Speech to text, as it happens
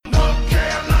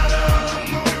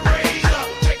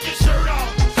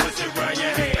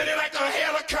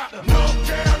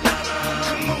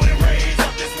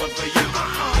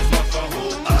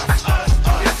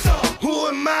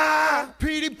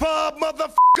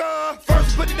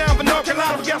First, put it down for North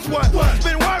Carolina. Guess what? It's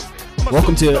been work.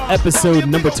 Welcome to episode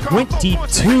number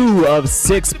 22 of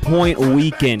 6 Point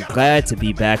Weekend. Glad to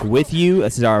be back with you.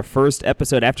 This is our first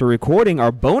episode after recording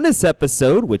our bonus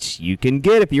episode, which you can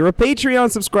get if you're a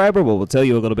Patreon subscriber. But we'll tell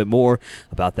you a little bit more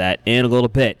about that in a little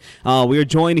bit. We are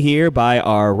joined here by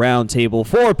our round table.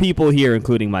 4 people here,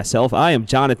 including myself. I am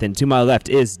Jonathan. To my left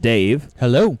is Dave.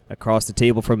 Hello. Across the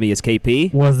table from me is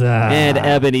KP. What's up? And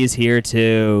Ebony's here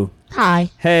too. Hi.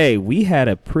 Hey, we had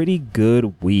a pretty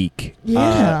good week.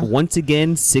 Yeah. Once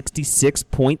again,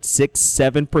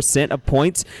 66.67% of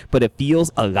points, but it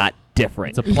feels a lot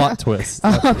different. It's a plot twist.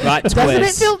 Plot Doesn't it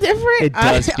twist. feel different? It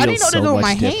does I feel didn't know so to do with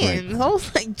my much different. hands. I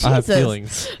was like, Jesus. I have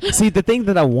feelings. See, the thing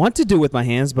that I want to do with my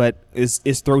hands, but is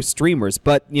throw streamers,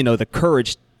 but the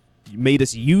courage made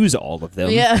us use all of them.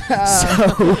 Yeah.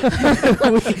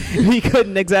 So we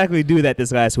couldn't exactly do that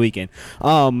this last weekend.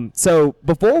 So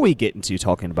before we get into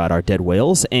talking about our dead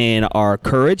whales and our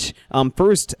courage,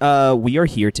 first, we are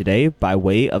here today by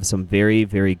way of some very,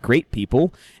 very great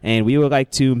people, and we would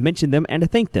like to mention them and to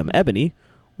thank them. Ebony,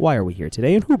 why are we here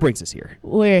today, and who brings us here?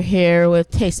 We're here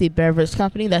with Tasty Beverage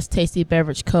Company. That's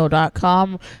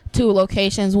tastybeverageco.com. 2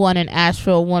 locations, one in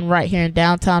Asheville, one right here in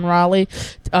downtown Raleigh.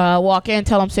 Walk in,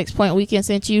 tell them 6 Point Weekend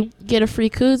sent you, get a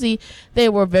free koozie. They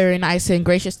were very nice and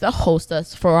gracious to host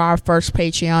us for our first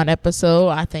Patreon episode.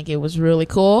 I think it was really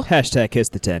cool. Hashtag kiss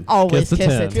the 10. Always Kiss the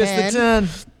 10. kiss the 10.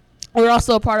 We're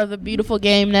also a part of the Beautiful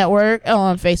Game Network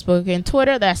on Facebook and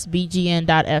Twitter. That's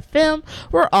bgn.fm.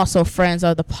 We're also friends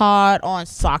of the pod on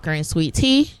Soccer and Sweet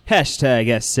Tea. Hashtag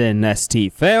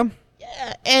SNST fam.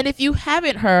 And if you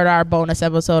haven't heard our bonus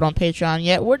episode on Patreon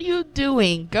yet, what are you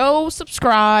doing? Go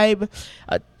subscribe.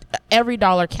 Every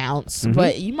dollar counts,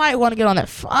 but you might want to get on that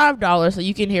 $5 so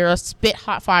you can hear us spit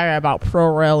hot fire about pro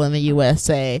rel in the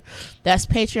USA. That's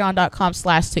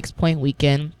patreon.com/6 Point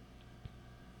Weekend.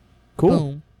 Cool.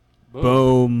 Boom.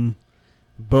 Boom.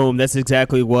 Boom. That's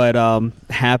exactly what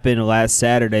happened last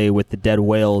Saturday with the dead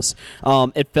whales.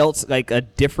 It felt like a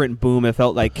different boom. It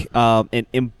felt like an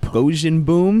implosion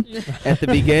boom at the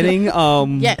beginning.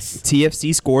 Yes.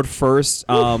 TFC scored first.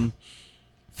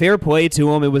 Fair play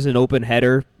to them. It was an open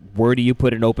header. Where do you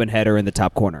put an open header in the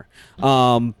top corner?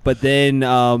 But then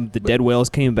the dead whales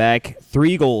came back.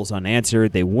 3 goals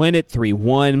unanswered. They win it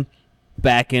 3-1.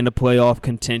 Back into playoff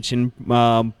contention,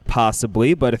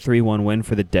 possibly, but a 3-1 win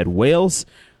for the dead whales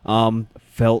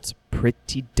felt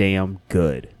pretty damn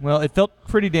good. Well, it felt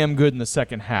pretty damn good in the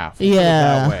second half. Let's put it Yeah.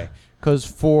 that way. Because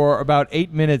for about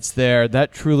 8 minutes there,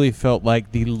 that truly felt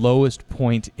like the lowest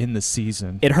point in the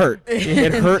season. It hurt.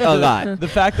 It hurt a lot. The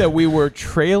fact that we were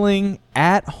trailing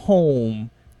at home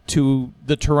to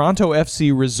the Toronto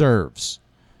FC reserves.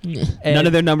 Yeah. None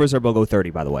of their numbers are below 30,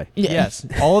 by the way. Yes,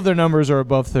 all of their numbers are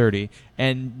above 30,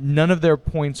 and none of their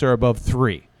points are above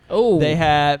 3. Oh. They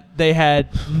had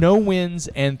no wins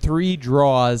and 3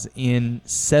 draws in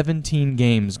 17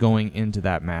 games going into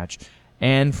that match,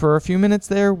 and for a few minutes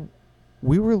there,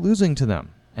 we were losing to them,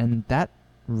 and that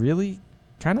really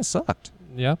kind of sucked.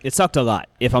 Yeah. It sucked a lot.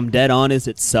 If I'm dead honest,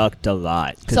 it sucked a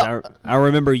lot. Because I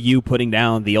remember you putting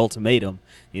down the ultimatum.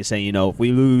 You're saying, if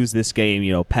we lose this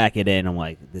game, pack it in. I'm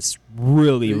like, this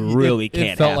really can't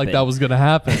happen. It felt like that was going to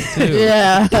happen, too.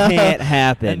 Yeah. Can't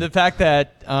happen. And the fact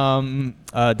that Donovan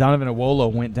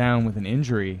Awolo went down with an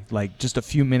injury, like just a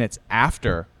few minutes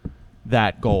after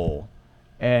that goal,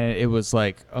 and it was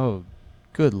like, oh,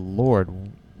 good Lord.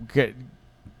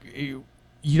 You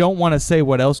don't want to say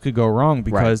what else could go wrong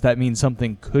because that means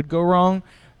something could go wrong.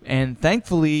 And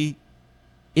thankfully,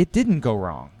 it didn't go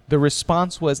wrong. The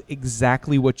response was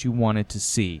exactly what you wanted to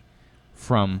see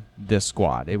from this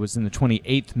squad. It was in the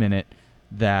 28th minute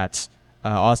that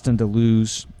Austin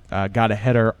Deleuze got a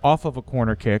header off of a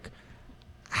corner kick.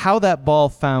 How that ball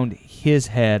found his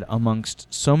head amongst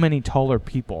so many taller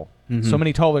people, so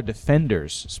many taller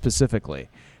defenders specifically,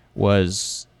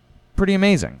 was pretty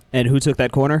amazing. And who took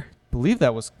that corner? I believe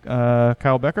that was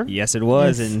Kyle Becker. Yes, it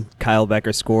was. Yes. And Kyle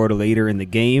Becker scored later in the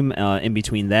game. In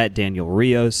between that, Daniel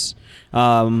Rios.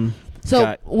 So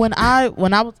when I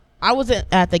wasn't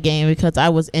at the game because I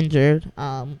was injured.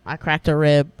 I cracked a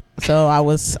rib, so I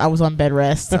was on bed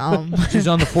rest. She's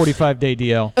on the 45-day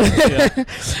DL.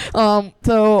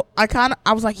 So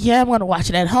I was like, yeah, I'm gonna watch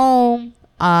it at home.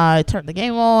 I turned the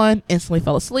game on, instantly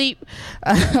fell asleep.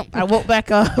 I woke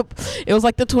back up. It was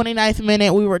like the 29th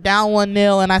minute. We were down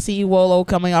 1-0, and I see Wolo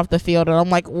coming off the field, and I'm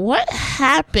like, what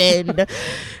happened?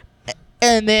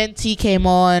 And then T came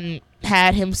on,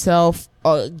 had himself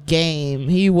a game.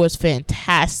 He was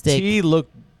fantastic. He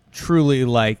looked truly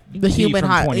like The T human from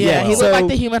highlight. 2012. Yeah, he So- looked like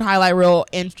the human highlight reel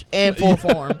in full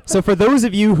form. So for those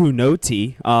of you who know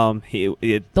T,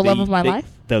 the love of my life?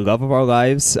 the love of our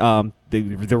lives,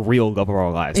 the real love of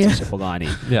our lives, Yeah. Tisha Polani.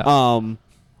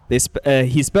 Yeah.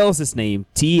 He spells his name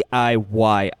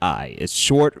Tiyyi. It's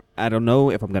short. I don't know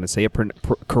if I'm going to say it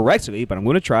correctly, but I'm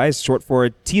going to try. It's short for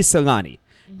Tisalani,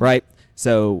 right?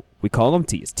 So we call him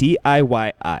T. It's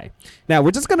Tiyyi. Now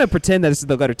we're just going to pretend that this is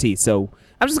the letter T. So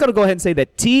I'm just going to go ahead and say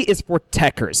that T is for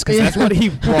Techers because that's what he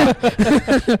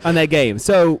brought on that game.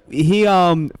 So he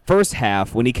first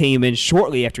half when he came in,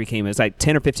 shortly after he came in, it's like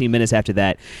 10 or 15 minutes after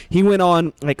that, he went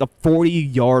on like a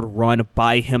 40-yard run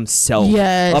by himself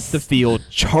Yes. up the field,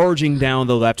 charging down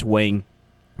the left wing.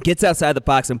 Gets outside the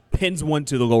box and pins one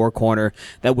to the lower corner.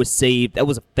 That was saved. That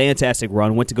was a fantastic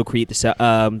run. Went to go create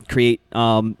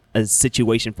a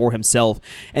situation for himself,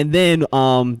 and then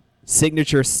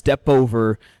signature step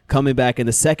over, coming back in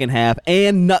the second half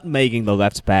and nutmegging the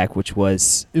left back, which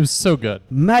was It was so good.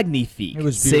 magnifique. It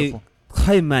was beautiful.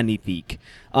 C'est magnifique.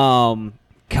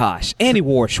 Gosh, and he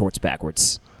wore shorts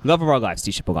backwards. Love of our lives,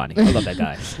 Tisha Polani. I love that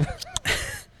guy.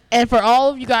 And for all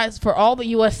of you guys, for all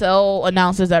the USL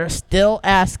announcers that are still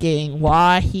asking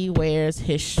why he wears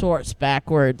his shorts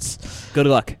backwards, Good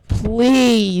luck.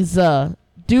 please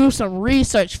do some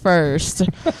research first.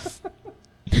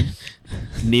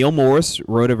 Neil Morris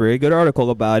wrote a very good article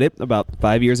about it about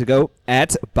 5 years ago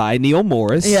at by Neil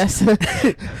Morris. Yes.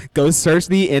 Go search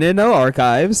the NNO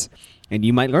archives, and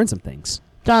you might learn some things.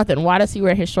 Jonathan, why does he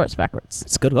wear his shorts backwards?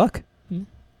 It's good luck. Hmm.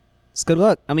 It's good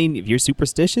luck. I mean, if you're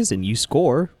superstitious and you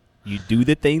score, you do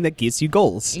the thing that gets you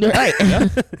goals. Right.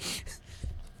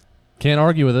 Can't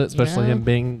argue with it, especially Yeah. him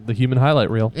being the human highlight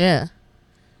reel. Yeah.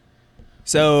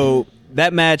 So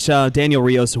that match, Daniel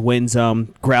Rios wins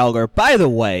Growler. By the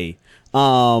way,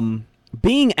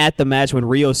 being at the match when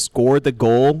Rios scored the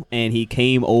goal and he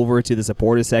came over to the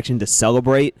supporters section to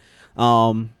celebrate,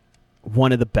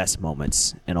 one of the best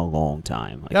moments in a long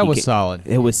time. Like, That he was solid.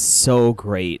 It was so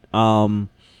great.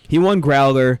 He won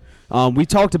Growler. We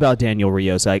talked about Daniel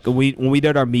Rios. Like when we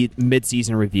did our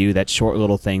mid-season review, that short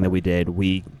little thing that we did,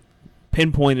 we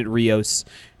pinpointed Rios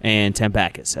and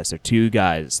Tambakis as their two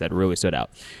guys that really stood out.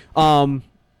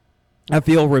 I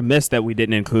feel remiss that we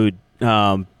didn't include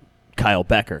Kyle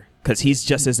Becker because he's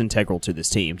just as integral to this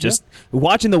team. Just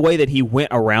watching the way that he went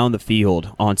around the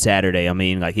field on Saturday, I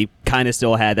mean, like he kind of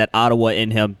still had that Ottawa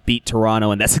in him, beat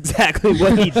Toronto, and that's exactly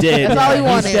what he did. That's all he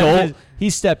wanted. He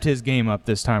stepped his game up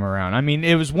this time around. I mean,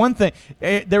 it was one thing.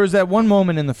 There was that one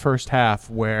moment in the first half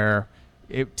where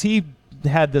T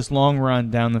had this long run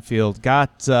down the field,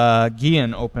 got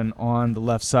Guillen open on the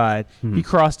left side. He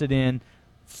crossed it in,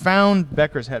 found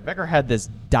Becker's head. Becker had this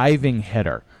diving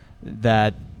header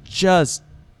that just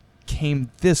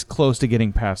came this close to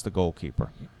getting past the goalkeeper,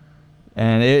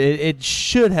 and it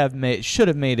should have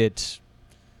made it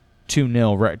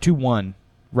 2-0, right, 2-1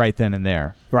 right then and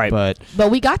there. Right. But But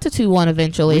we got to 2-1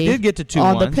 eventually. we did get to 2-1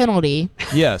 on the penalty.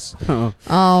 Yes. Which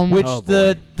Oh,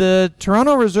 the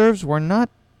Toronto reserves were not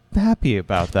happy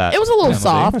about that. It was a little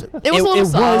penalty. soft. It was a little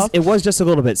soft. It was just a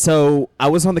little bit. So I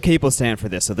was on the capo stand for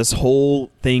this. So this whole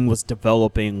thing was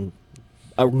developing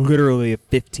literally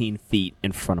 15 feet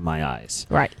in front of my eyes.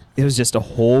 Right. It was just a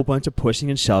whole bunch of pushing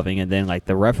and shoving, and then like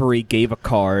the referee gave a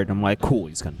card. I'm like, cool,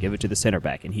 he's gonna give it to the center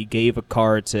back, and he gave a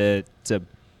card to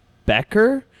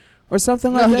Becker or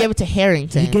something like No, that. he gave it to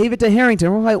Harrington. He gave it to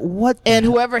Harrington. We're like, what? And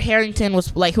whoever Harrington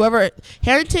was like,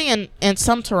 Harrington and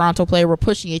some Toronto player were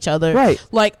pushing each other, Right.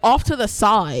 like off to the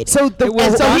side. So the It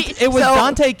was, And so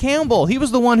Dante Campbell. He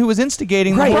was the one who was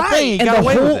instigating the right, whole thing. He and got the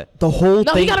away whole, with it. The whole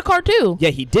no, thing. he got a card too. Yeah,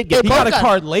 he did get. He both got a got-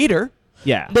 card later.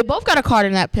 Yeah. They both got a card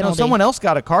in that No, penalty. someone else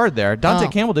got a card there. Dante Oh.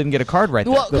 Campbell didn't get a card right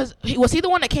Well, there. because was he the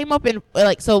one that came up and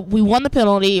like? So we won the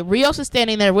penalty. Rios is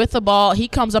standing there with the ball. He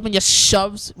comes up and just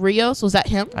shoves Rios. Was that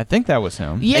him? I think that was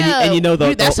him. Yeah. and you know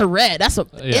dude, that's a red. That's a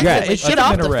Yeah, it should get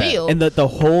have off been a the red. field. And the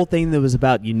whole thing that was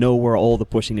about, where all the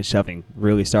pushing and shoving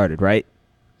really started, right?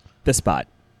 The spot.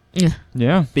 Yeah.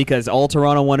 Yeah. Because all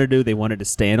Toronto wanted to do, they wanted to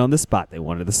stand on the spot. They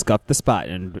wanted to scuff the spot.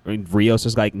 And Rios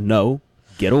was like, no,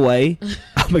 get away.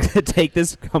 I'm going to take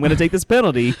this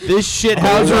penalty. This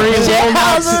shithousery will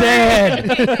not Shithousery.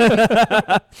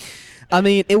 stand. I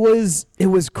mean, it was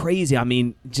crazy. I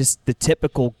mean, just the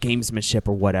typical gamesmanship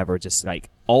or whatever. Just like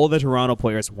all the Toronto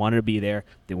players wanted to be there.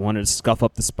 They wanted to scuff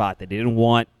up the spot. They didn't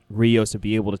want Rios to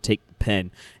be able to take the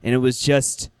pen. And it was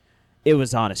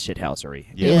honest shithousery.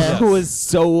 Yeah. It was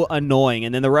so annoying.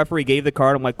 And then the referee gave the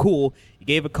card. I'm like, cool. He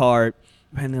gave a card.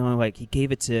 And then I'm like, he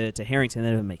gave it to Harrington.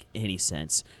 That didn't make any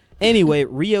sense. Anyway,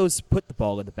 Rios put the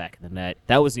ball in the back of the net.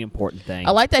 That was the important thing.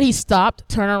 I like that he stopped,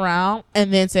 turned around,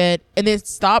 and then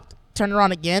stopped, turned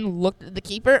around again, looked at the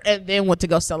keeper, and then went to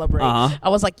go celebrate. Uh-huh. I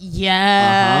was like,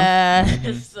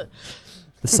 yes.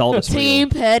 The salt is Team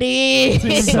real. Petty.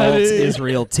 The salt is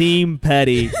real. Team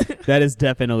Petty. That is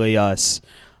definitely us.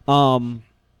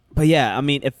 But yeah, I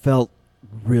mean, it felt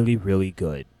really, really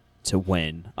good to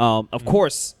win. Of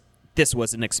course, this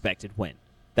was an expected win.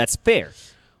 That's fair.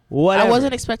 Whatever. I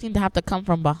wasn't expecting to have to come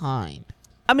from behind.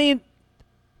 I mean,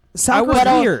 soccer's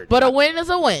But weird. but a win is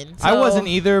a win. I so- wasn't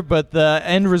either, but the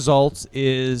end result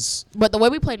is But the way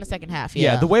we played in the second half,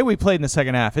 the way we played in the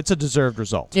second half, it's a deserved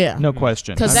result. Yeah. No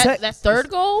question. Because Sec- that third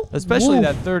goal, Especially woo.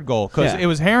 that third goal, because Yeah. it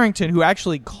was Harrington who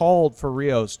actually called for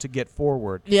Rios to get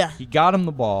forward. Yeah. He got him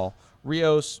the ball.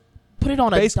 Rios Put it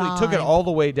on basically a took it dime. all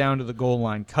the way down to the goal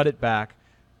line, cut it back,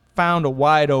 found a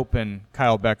wide open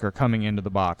Kyle Becker coming into the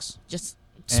box. Just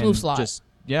and smooth slide.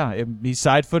 He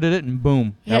side-footed it, and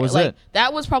boom, Yeah, that was like, it.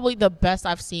 That was probably the best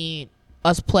I've seen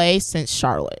us play since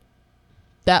Charlotte.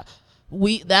 That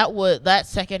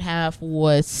second half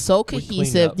was so cleaned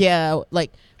cohesive. up. Yeah,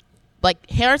 like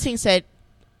Harrington said,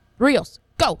 Rios,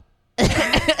 go.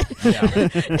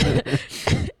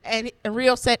 And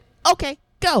Rios said, okay,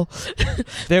 go.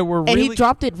 There were And really, he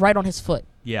dropped it right on his foot.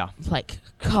 yeah. Like,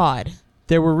 God.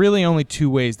 There were really only two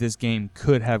ways this game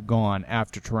could have gone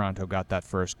after Toronto got that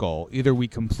first goal. Either we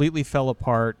completely fell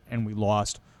apart and we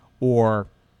lost, or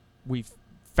we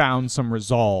found some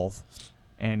resolve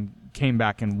and came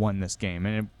back and won this game.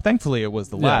 And thankfully, it was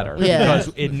the latter Yeah.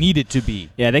 because it needed to be.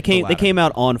 Yeah, they came latter.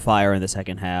 out on fire in the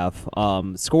second half.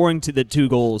 Scoring to the 2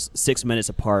 goals 6 minutes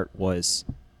apart was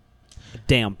a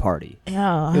damn party.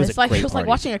 Yeah, It was it's a like great it was like party.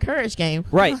 watching a Courage game.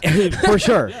 Right, for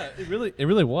sure. Yeah, it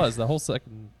really was. The whole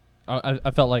second,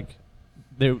 I felt like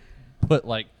they put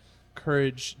like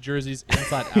Courage jerseys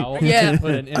inside out. Yeah. And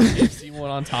put an NPFC one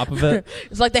on top of it.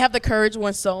 It's like they have the Courage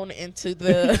one sewn into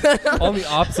the. On the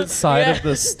opposite side Yeah. of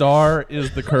the star is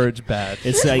the Courage badge.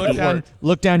 It's like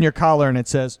Look down your collar and it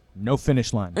says, no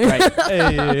finish line. right,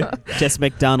 Hey. Jess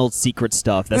McDonald's secret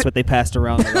stuff. That's what they passed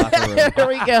around the locker room. There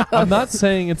we go. I'm not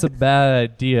saying it's a bad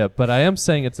idea, but I am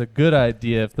saying it's a good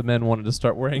idea if the men wanted to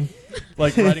start wearing,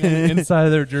 like, writing on the inside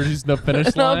of their jerseys, no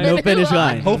finish No line. No finish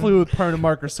line. Hopefully with permanent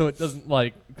marker so it doesn't,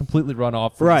 like, completely run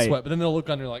off from Right. the sweat. But then they'll look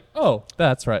under like, oh,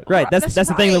 that's right. Right, that's the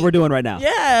thing that right. we're doing right now.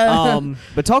 Yeah.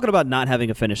 But talking about not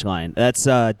having a finish line, that's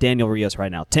Daniel Rios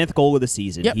right now. 10th goal of the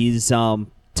season. Yep. He's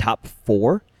top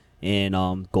 4 in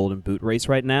Golden Boot race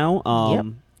right now. Yep.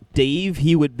 Dave,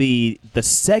 he would be the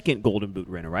second Golden Boot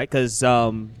winner, right? Because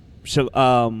not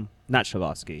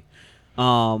Shalowski.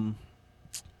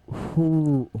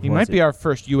 Who He was might it? be our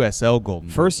first USL Golden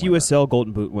Boot First winner. USL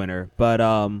Golden Boot winner. But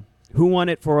who won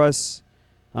it for us?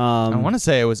 I want to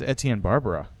say it was Etienne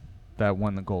Barbara that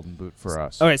won the Golden Boot for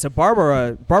us. Okay, so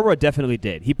Barbara definitely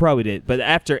did. He probably did. But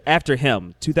after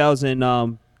him,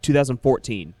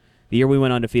 2014, the year we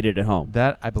went undefeated at home.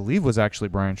 That, I believe, was actually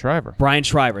Brian Shriver. Brian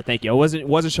Shriver, thank you. It wasn't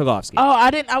Shalowski. Oh, I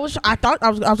didn't. I thought I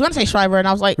was going to say Shriver, and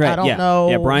I was like, Right, I don't yeah. know.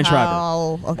 Yeah, Brian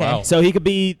how, Okay. Wow. So he could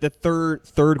be the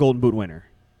third Golden Boot winner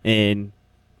in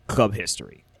club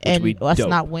history. Which And we let's dope.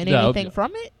 not win Yeah, anything okay.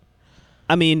 from it.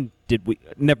 I mean, did we?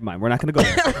 Never mind. We're not going to go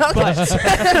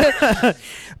there.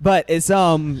 But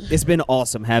it's been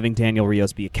awesome having Daniel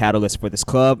Rios be a catalyst for this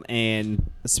club. And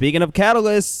speaking of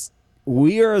catalysts,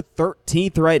 we are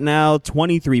 13th right now,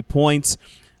 23 points.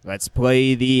 Let's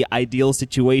play the ideal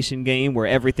situation game where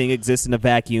everything exists in a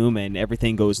vacuum and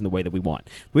everything goes in the way that we want.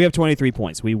 We have 23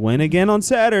 points. We win again on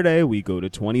Saturday. We go to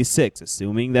 26,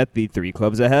 assuming that the 3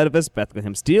 clubs ahead of us,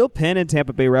 Bethlehem Steel, Penn, and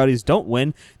Tampa Bay Rowdies, don't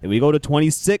win. Then we go to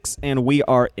 26, and we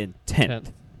are in 10th.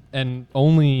 10th. And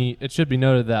only, it should be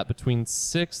noted that between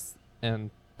 6th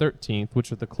and 13th,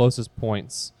 which are the closest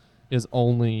points, is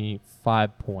only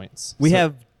 5 points. We So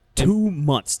have 2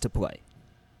 months to play.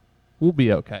 We'll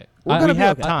be okay. We're gonna We be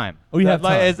have okay. time. We have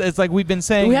Like, time. It's like we've been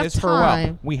saying We have this for a while.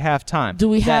 time. We have time. Do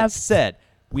we That have- said,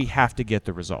 we have to get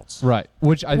the results. Right.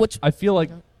 Which Which- I feel like,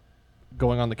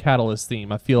 going on the Catalyst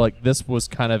theme, I feel like this was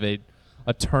kind of a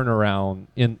turnaround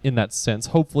in that sense.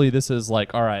 Hopefully this is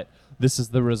like, all right, this is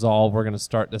the resolve we're going to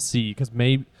start to see. Because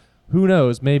maybe, who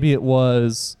knows, maybe it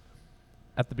was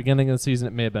at the beginning of the season,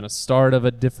 it may have been a start of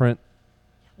a different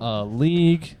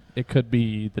league. It could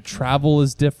be the travel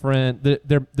is different.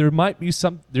 There might be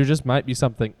there just might be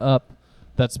something up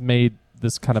that's made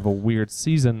this kind of a weird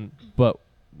season. But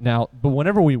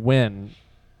whenever we win,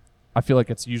 I feel like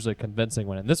it's usually a convincing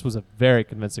win, and this was a very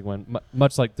convincing win,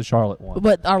 much like the Charlotte one,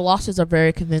 But our losses are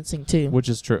very convincing too. which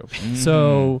is true.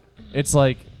 So it's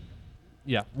like,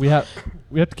 yeah, we have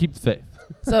to keep faith.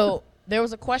 So there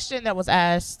was a question that was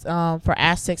asked for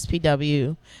Ask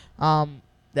 6PW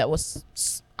that was,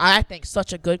 I think,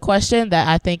 such a good question that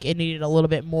I think it needed a little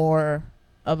bit more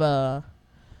more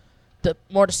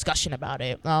discussion about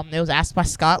it. It was asked by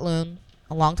Scott Loon,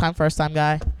 a longtime first-time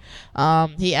guy.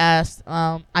 He asked,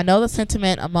 I know the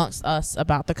sentiment amongst us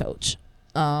about the coach,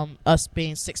 us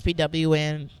being 6PW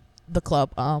and the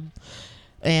club,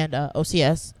 and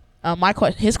OCS.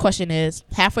 His question is,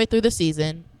 halfway through the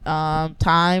season,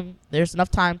 there's enough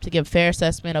time to give fair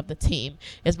assessment of the team.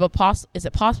 Is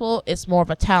it possible it's more of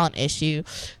a talent issue?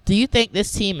 Do you think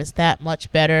this team is that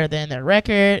much better than their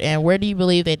record, and where do you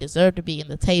believe they deserve to be in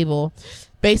the table?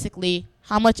 Basically,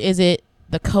 how much is it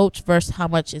the coach versus how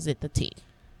much is it the team?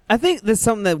 I think that's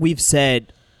something that we've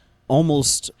said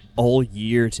almost all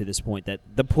year to this point, that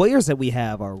the players that we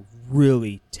have are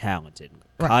really talented.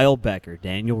 Right. Kyle Becker,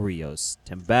 Daniel Rios,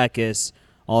 Tim Backus,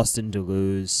 Austin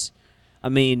Deleuze. I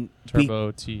mean,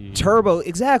 Turbo,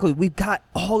 exactly. We've got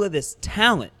all of this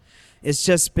talent. It's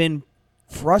just been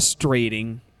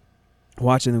frustrating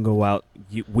watching them go out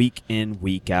week in,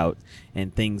 week out,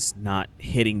 and things not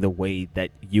hitting the way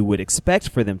that you would expect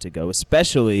for them to go.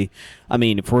 Especially, I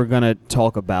mean, if we're going to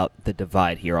talk about the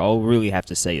divide here, all we really have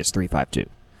to say is 3-5-2.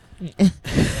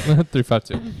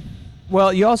 3-5-2.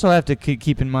 Well, you also have to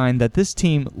keep in mind that this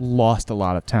team lost a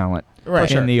lot of talent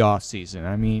in the offseason.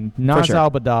 I mean, Naz sure.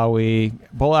 Al-Badawi,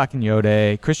 Bolak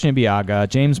Nyode, Christian Biaga,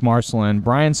 James Marcelin,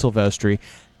 Brian Silvestri.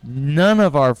 None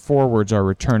of our forwards are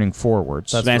returning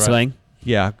forwards. That's Vance right. Lang.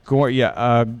 Yeah,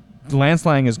 Lance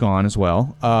Lang is gone as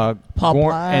well. Paul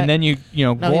Blatt. And then you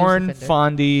know No, he was Gorn, defender.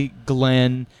 Fondy,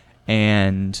 Glenn,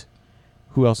 and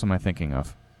who else am I thinking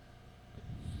of?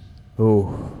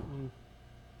 Ooh.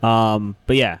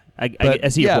 But yeah, I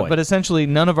see your point. But essentially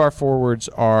none of our forwards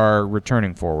are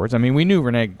returning forwards. I mean, we knew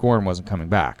Renee Gorn wasn't coming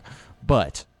back,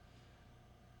 but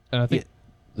And I think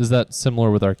is that similar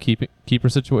with our keeper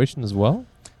situation as well?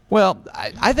 well,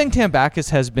 I think Tambakis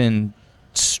has been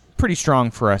pretty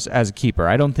strong for us as a keeper.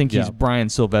 I don't think he's Yeah. Brian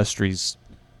Silvestri's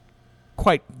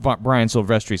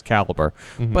caliber,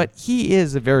 Mhm. but he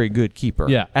is a very good keeper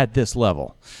Yeah. at this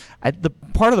level. The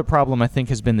part of the problem, I think,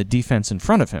 has been the defense in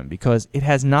front of him because it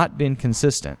has not been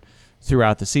consistent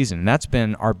throughout the season. And that's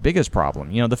been our biggest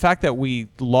problem. You know, the fact that we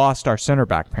lost our center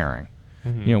back pairing,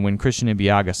 Mhm. you know, when Christian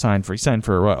Ibiaga signed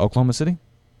for what, Oklahoma City?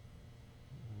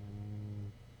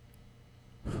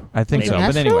 I think Maybe so. But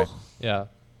Nashville? anyway, Yeah.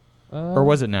 or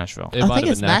was it Nashville? It I might think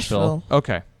have it's been Nashville.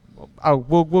 Okay.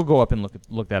 We'll go up and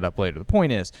look that up later. The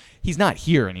point is, he's not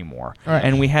here anymore, Right.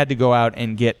 and we had to go out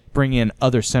and bring in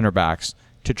other center backs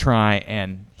to try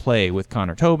and play with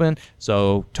Connor Tobin.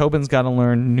 So Tobin's got to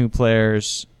learn new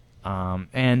players,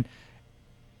 and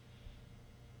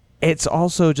it's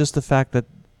also just the fact that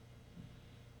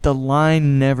the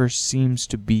line never seems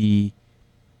to be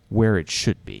where it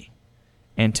should be,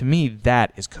 and to me,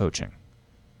 that is coaching.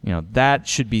 You know, that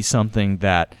should be something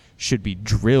that should be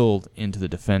drilled into the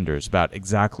defenders about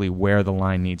exactly where the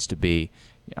line needs to be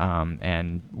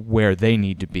and where they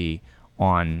need to be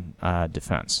on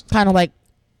defense. Kind of like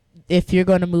if you're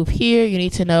going to move here, you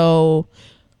need to know,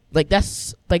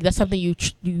 that's something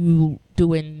you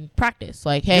do in practice.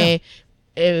 Like, hey,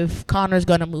 if Connor's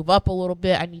going to move up a little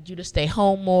bit, I need you to stay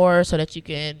home more so that you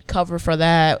can cover for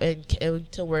that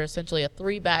until we're essentially a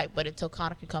 3-back, but until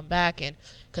Connor can come back and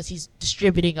because he's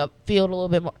distributing upfield a little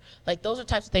bit more. Like, those are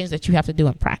types of things that you have to do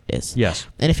in practice. Yes.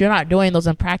 And if you're not doing those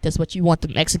in practice, but you want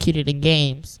them executed in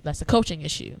games, that's a coaching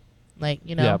issue. Like,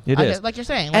 you know, Yeah, it is. like you're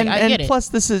saying. Like, I And get it. plus,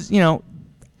 this is, you know,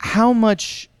 how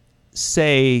much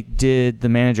say did the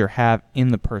manager have in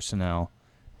the personnel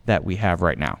that we have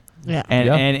right now? Yeah. And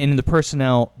Yeah. and in the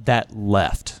personnel that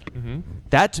left. Mm-hmm.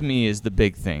 That to me is the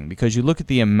big thing because you look at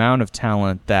the amount of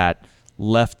talent that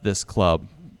left this club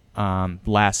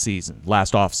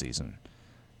last off season,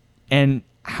 and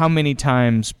how many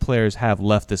times players have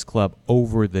left this club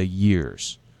over the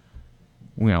years.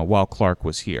 You know, while Clark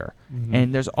was here,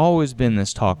 and there's always been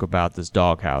this talk about this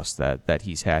doghouse that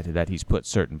he's put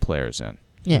certain players in.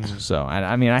 Yeah. So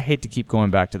I mean, I hate to keep going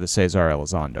back to the Cesar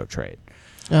Elizondo trade,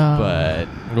 Uh,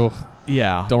 but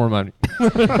yeah, Don't remind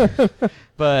me.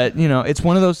 but you know, it's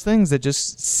one of those things that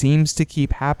just seems to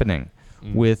keep happening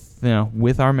with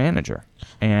our manager,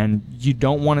 and you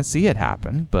don't want to see it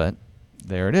happen, but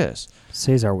there it is.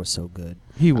 Cesar was so good.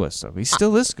 He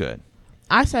still is good.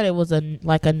 I said it was a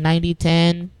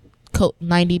 90-10,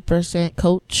 90%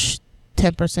 coach,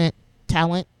 10%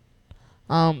 talent.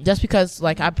 Just because,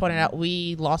 like I pointed out,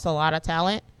 we lost a lot of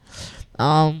talent,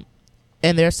 and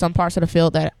there's some parts of the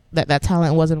field that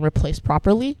talent wasn't replaced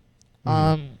properly.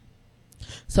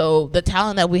 So the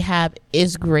talent that we have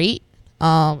is great,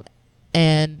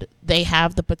 and they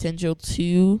have the potential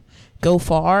to go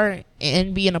far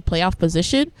and be in a playoff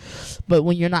position. But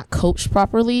when you're not coached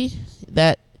properly,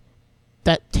 that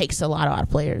that takes a lot out of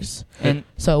players. And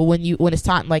So when it's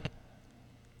time, like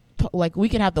we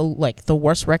can have the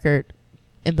worst record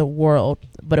in the world,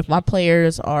 but if my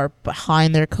players are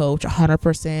behind their coach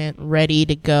 100% ready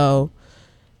to go,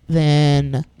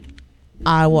 then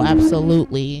I will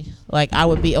absolutely, I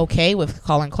would be okay with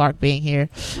Colin Clark being here.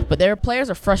 But their players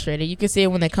are frustrated. You can see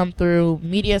it when they come through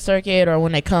media circuit or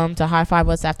when they come to high five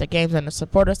us after games in the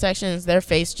supporter sections. Their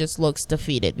face just looks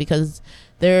defeated because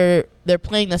they're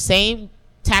playing the same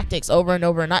tactics over and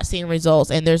over and not seeing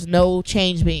results, and there's no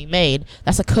change being made.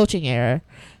 That's a coaching error.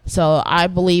 So I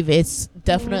believe it's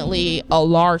definitely a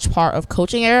large part of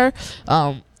coaching error.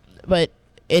 But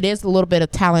it is a little bit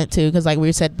of talent too, because like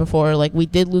we said before, we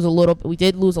did lose a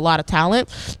lot of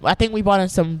talent. I think we brought in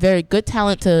some very good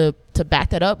talent to back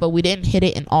that up, but we didn't hit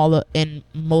it in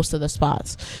most of the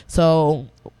spots. So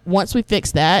once we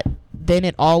fix that, then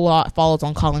it all follows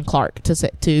on Colin Clark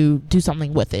to do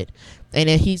something with it. And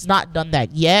he's not done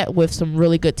that yet with some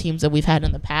really good teams that we've had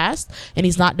in the past, and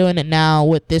he's not doing it now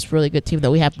with this really good team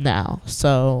that we have now.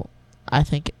 So I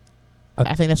think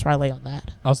that's where I lay on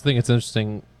that. I also think it's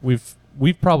interesting. We've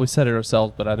probably said it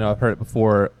ourselves, but I know I've heard it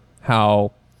before,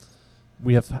 how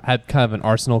we have had kind of an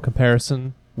Arsenal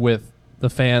comparison with the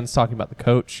fans talking about the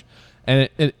coach. And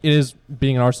it is,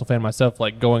 being an Arsenal fan myself,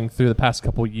 going through the past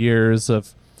couple years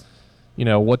of,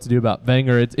 what to do about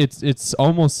Wenger. It's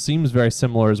almost seems very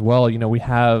similar as well. We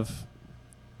have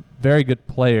very good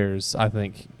players, I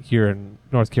think, here in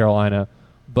North Carolina,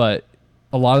 but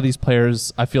a lot of these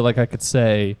players, I feel like I could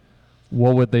say,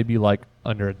 what would they be like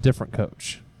under a different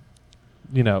coach?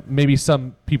 Maybe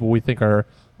some people we think are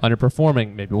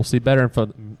underperforming, maybe we'll see better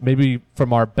maybe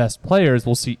from our best players,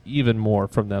 we'll see even more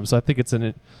from them. So I think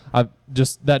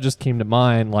that just came to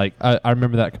mind. I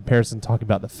remember that comparison talking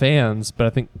about the fans, but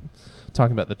I think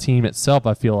talking about the team itself,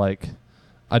 I feel like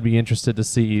I'd be interested to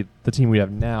see the team we have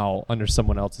now under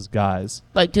someone else's guys.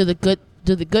 Do the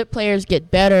good players get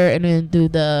better, and then do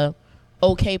the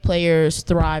okay players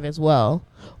thrive as well,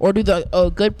 or do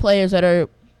the good players that are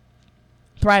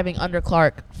thriving under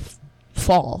Clark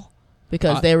fall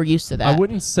because they were used to that? I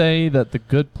wouldn't say that the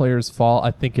good players fall.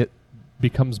 I think it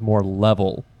becomes more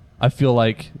level. I feel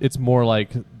like it's more like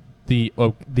the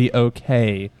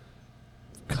okay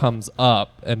comes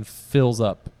up and fills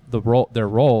up their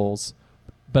roles,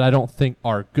 but I don't think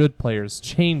our good players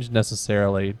change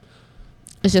necessarily.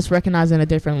 It's just recognized in a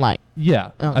different light.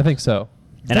 Yeah, I think so.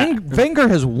 Wenger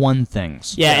has won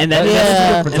things. Yeah, and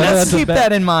that's Let's that's keep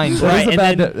that in mind. Right,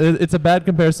 It's a bad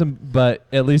comparison, but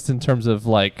at least in terms of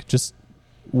just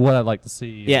what I'd like to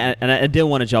see. Yeah, and I did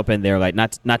want to jump in there,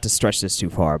 not to stretch this too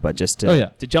far, but just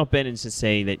to jump in and to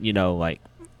say that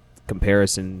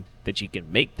comparison that you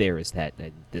can make there is that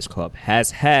this club has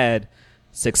had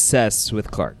success with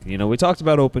Clark. We talked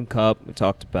about Open Cup, we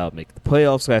talked about making the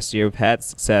playoffs last year. We've had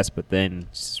success, but then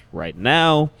just right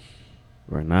now,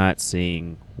 we're not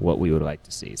seeing what we would like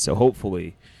to see. So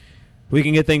hopefully we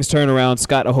can get things turned around.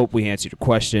 Scott, I hope we answered your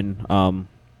question.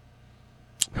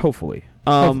 Hopefully.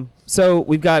 So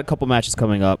we've got a couple matches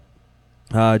coming up.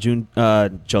 July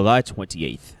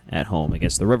 28th at home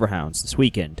against the Riverhounds this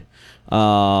weekend.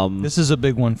 This is a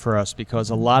big one for us because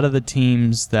a lot of the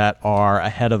teams that are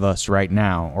ahead of us right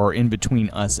now, or in between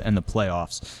us and the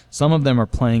playoffs, some of them are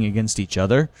playing against each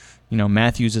other.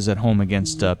 Matthews is at home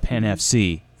against Penn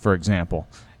FC, for example,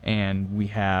 and we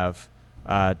have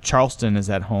Charleston is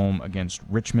at home against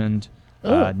Richmond.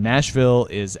 Nashville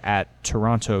is at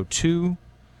Toronto 2.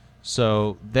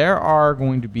 So there are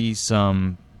going to be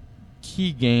some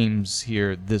key games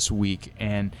here this week,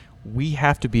 and we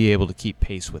have to be able to keep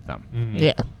pace with them. Mm-hmm.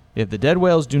 Yeah. If the Dead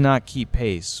Whales do not keep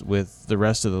pace with the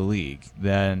rest of the league,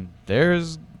 then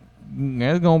there's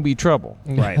going to be trouble.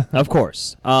 Right. Of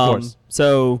course. course.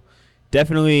 So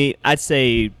definitely, I'd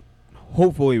say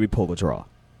hopefully we pull the draw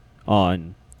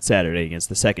on Saturday against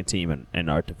the second team in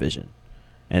our division.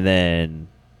 And then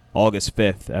August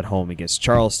 5th at home against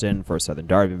Charleston for a Southern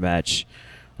Derby match.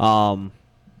 I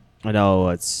know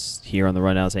it's here on the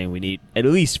rundown saying we need at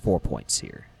least 4 points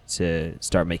here to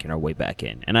start making our way back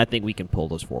in. And I think we can pull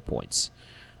those 4 points.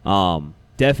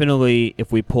 Definitely,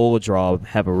 if we pull a draw,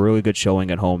 have a really good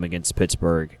showing at home against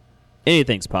Pittsburgh,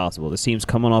 anything's possible. This team's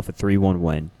coming off a 3-1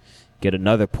 win, get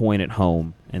another point at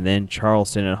home, and then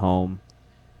Charleston at home.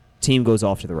 Team goes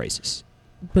off to the races.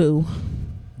 Boo.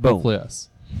 Boom. Hopefully us.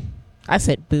 I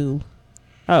said boo.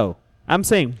 Oh, I'm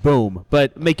saying boom,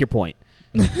 but make your point.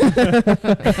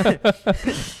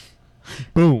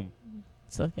 Boom.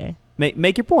 It's okay.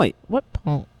 Make your point. What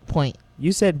point?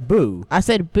 You said boo. I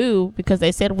said boo because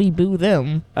they said we boo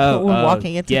them. Oh, when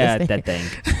walking into yeah, this that thing.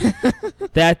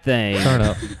 That thing. Turn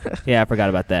up. Yeah, I forgot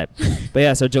about that. But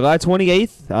yeah, so July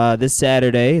 28th, this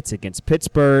Saturday, it's against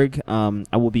Pittsburgh.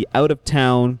 I will be out of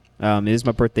town. It is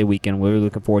my birthday weekend. We're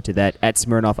looking forward to that. At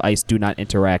Smirnoff Ice, do not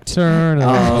interact. Turn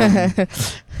up.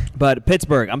 But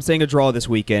Pittsburgh, I'm saying a draw this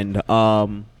weekend.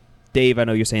 Dave, I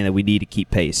know you're saying that we need to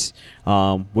keep pace.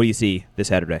 What do you see this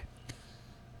Saturday?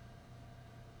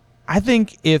 I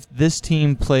think if this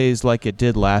team plays like it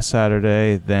did last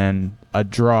Saturday, then a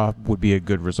draw would be a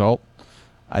good result.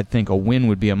 I think a win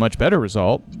would be a much better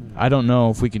result. I don't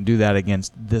know if we can do that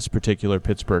against this particular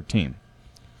Pittsburgh team.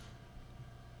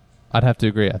 I'd have to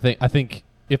agree. I think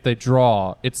if they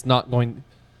draw, it's not going.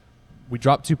 We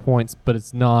drop 2 points, but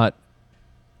it's not.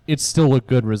 It's still a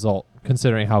good result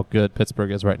considering how good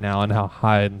Pittsburgh is right now and how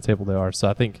high in the table they are. So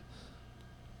I think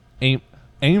aim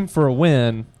for a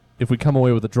win if we come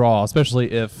away with a draw,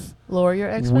 especially if Lower your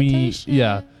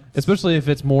expectations. especially if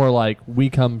it's more like we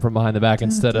come from behind the back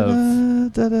instead of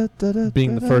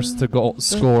being the first to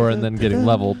score and then getting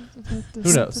leveled.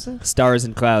 Who knows? Stars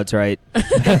and clouds, right? But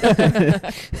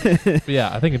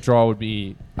yeah, I think a draw would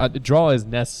be a draw is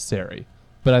necessary,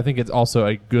 but I think it's also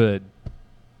a good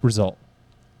result.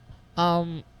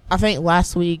 I think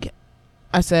last week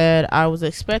I said I was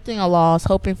expecting a loss,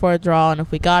 hoping for a draw, and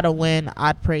if we got a win,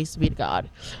 I'd praise be to God.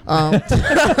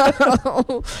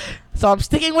 So I'm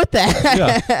sticking with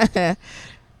that. Yeah.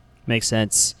 Makes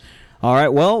sense. All right,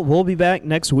 well, we'll be back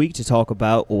next week to talk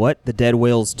about what the Dead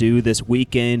Whales do this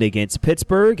weekend against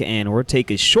Pittsburgh, and we'll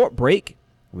take a short break.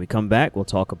 When we come back, we'll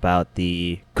talk about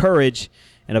the Courage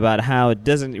and about how it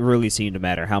doesn't really seem to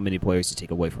matter how many players you take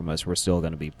away from us. We're still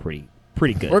going to be pretty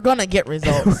good. We're going to get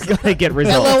results. We're going to get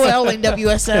results. LOL in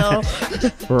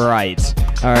WSL. Right.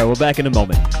 All right, we're back in a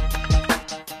moment.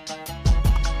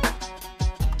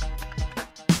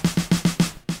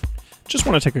 Just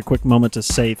want to take a quick moment to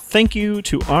say thank you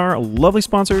to our lovely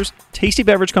sponsors, Tasty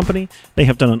Beverage Company. They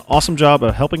have done an awesome job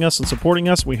of helping us and supporting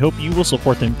us. We hope you will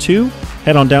support them too.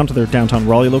 Head on down to their downtown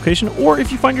Raleigh location, or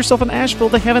if you find yourself in Asheville,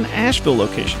 they have an Asheville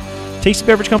location. Tasty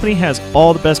Beverage Company has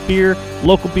all the best beer,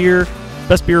 local beer,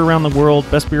 best beer around the world,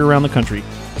 best beer around the country.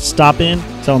 Stop in,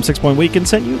 tell them 6 Point Weekend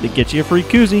sent you, they get you a free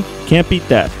koozie. Can't beat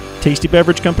that. Tasty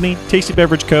Beverage Company,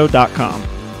 tastybeverageco.com.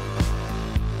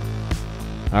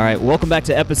 All right, welcome back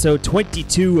to episode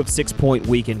 22 of 6 Point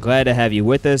Weekend. Glad to have you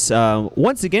with us.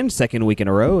 Once again, second week in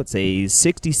a row, it's a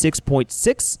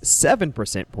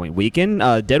 66.67% point weekend.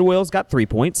 Dead Whales got 3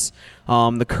 points.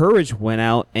 The Courage went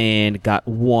out and got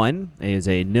 1. It is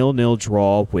a 0-0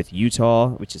 draw with Utah,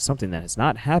 which is something that has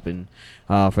not happened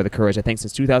for the Courage, I think,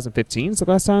 since 2015. So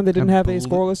last time they didn't have a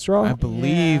scoreless draw. I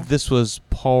believe this was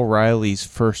Paul Riley's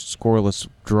first scoreless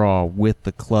draw with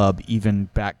the club, even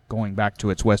going back to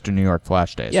its Western New York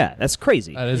Flash days. Yeah, that's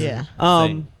crazy. That is Yeah.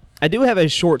 insane. I do have a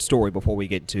short story before we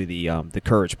get to the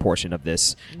Courage portion of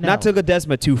this. No. Not to go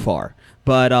Desma too far,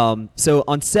 but so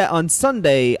on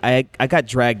Sunday I got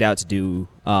dragged out to do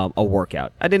a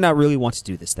workout. I did not really want to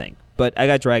do this thing, but I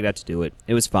got dragged out to do it.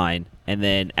 It was fine. And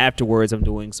then afterwards, I'm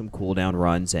doing some cool down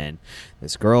runs, and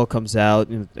this girl comes out,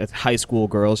 a high school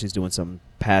girl. She's doing some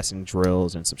passing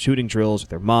drills and some shooting drills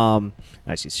with her mom.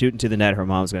 As she's shooting to the net, her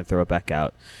mom's going to throw it back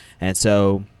out, and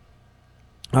so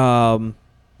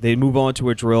they move on to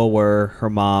a drill where her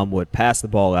mom would pass the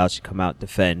ball out. She'd come out,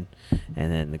 defend,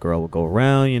 and then the girl would go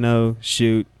around,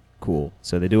 shoot. Cool.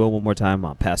 So they do it one more time.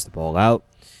 Mom pass the ball out,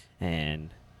 and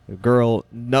the girl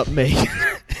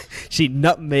she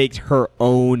nutmegged her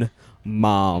own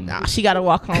mom. Nah, she got to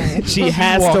walk home. She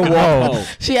has to walk home.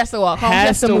 She has to walk home. Has she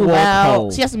has to to move walk out.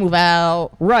 home. She has to move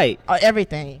out. Right.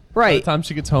 Everything. By the Right. time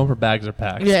she gets home, her bags are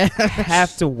packed. Yeah.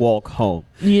 Have to walk home.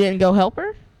 You didn't go help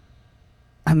her?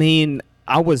 I mean,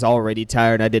 I was already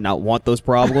tired. I did not want those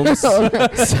problems.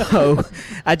 So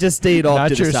I just stayed off Not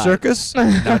to the your side. circus,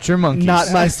 not your monkeys.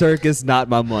 Not my circus, not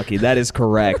my monkey. That is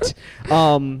correct.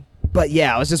 But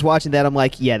yeah, I was just watching that. I'm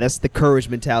like, yeah, that's the Courage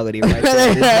mentality right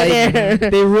there. It's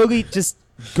like, they really just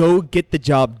go get the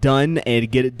job done and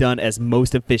get it done as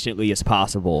most efficiently as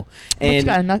possible. But you And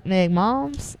got nutmeg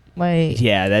moms? Like,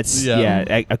 yeah, that's Yeah.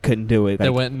 I couldn't do it. They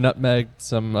Like, went and nutmegged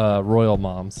some Royal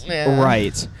Moms. yeah.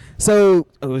 Right. So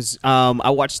it was. I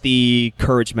watched the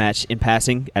Courage match in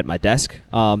passing at my desk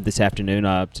this afternoon.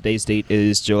 Today's date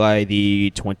is July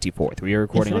the 24th. We are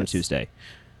recording Yes, it on a is. Tuesday.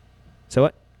 So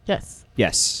what? Yes.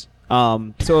 Yes. I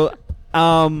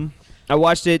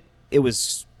watched it. It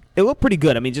looked pretty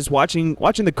good. I mean, just watching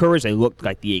the Courage, they looked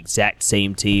like the exact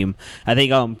same team. I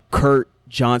think Kurt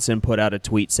Johnson put out a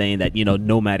tweet saying that,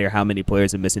 no matter how many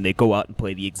players are missing, they go out and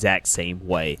play the exact same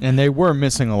way. And they were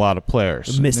missing a lot of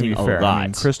players. Missing to be a fair. lot. I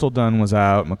mean, Crystal Dunn was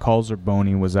out. McCall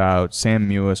Zerboni was out. Sam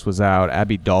Mewis was out.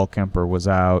 Abby Dahlkemper was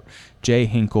out. Jay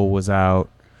Hinkle was out.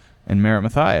 And Merritt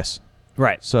Mathias.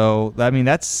 Right. So, I mean,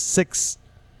 that's 6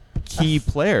 key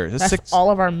players. That's six.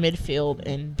 all of our midfield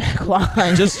and back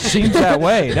line. Just seems that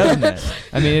way, doesn't it?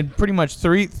 I mean, pretty much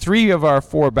three of our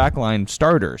 4 backline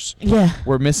starters yeah.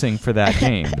 were missing for that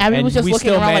game. Abby and was just we looking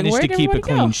still around like, managed where to did keep a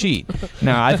everybody clean go? sheet.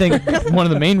 Now, I think one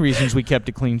of the main reasons we kept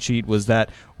a clean sheet was that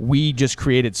we just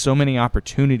created so many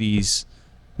opportunities.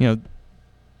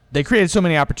 They created so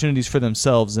many opportunities for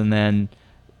themselves and then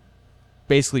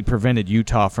basically prevented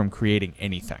Utah from creating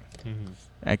anything.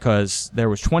 Because there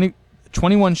was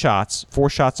 21 shots, 4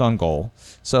 shots on goal.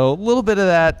 So a little bit of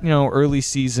that, early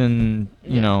season,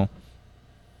 a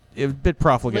bit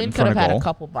profligate Lynn in could front have of had goal. a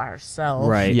couple by herself.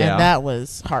 Right. Yeah. And that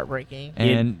was heartbreaking.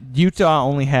 And Utah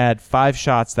only had 5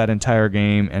 shots that entire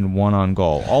game and 1 on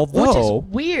goal. Which Although is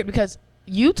weird because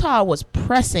Utah was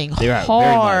pressing They were, very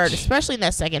hard, much. especially in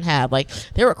that second half. Like,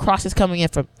 there were crosses coming in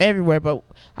from everywhere, but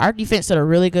our defense did a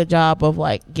really good job of,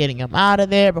 getting them out of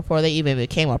there before they even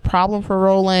became a problem for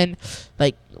Roland.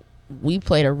 Like, we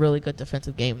played a really good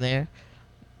defensive game there.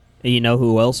 And you know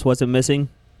who else wasn't missing?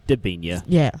 Dabinia.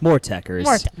 Yeah. More techers.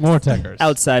 More techers.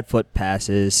 Outside foot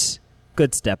passes.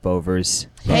 Good step overs.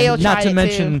 Hale not tried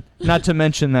it not to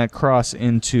mention that cross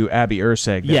into Abby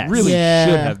Urseg that Yes. really Yeah.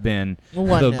 should have been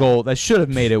 1-0. the goal that should have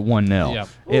made it 1-0 Yep.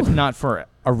 if not for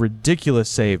a ridiculous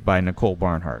save by Nicole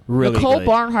Barnhart. Really Nicole good.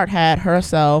 Barnhart had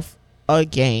herself a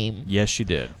game. Yes, she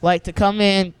did. Like, to come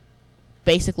in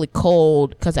basically cold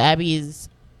because Abby's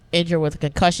injured with a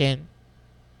concussion.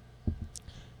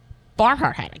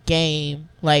 Barnhart had a game.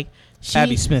 Like,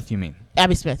 Abby Smith, you mean?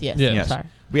 Abby Smith, yes. Yeah. Yes. Sorry.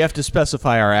 We have to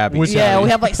specify our Abby. Which Yeah, Abby? we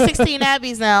have 16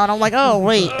 Abbeys now, and I'm like, oh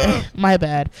wait, my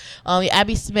bad.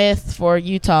 Abby Smith for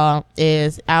Utah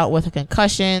is out with a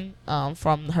concussion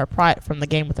from the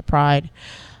game with the Pride,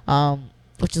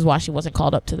 which is why she wasn't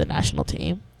called up to the national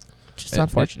team, which is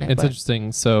unfortunate. It's but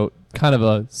interesting. So, kind of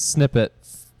a snippet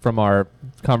from our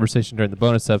conversation during the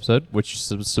bonus episode, which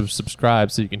subscribe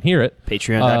so you can hear it.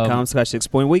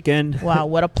 Patreon.com/6-point-weekend. wow,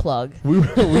 what a plug! We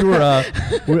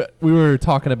were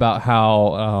talking about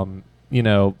how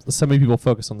so many people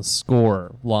focus on the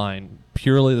score line,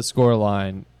 purely the score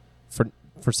line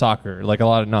for soccer, like a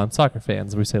lot of non-soccer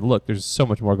fans. We say, look, there's so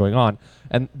much more going on,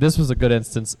 and this was a good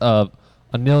instance of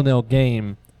a 0-0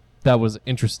 game that was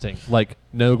interesting. Like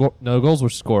no goals were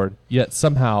scored, yet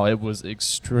somehow it was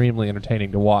extremely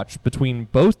entertaining to watch between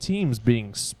both teams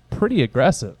being pretty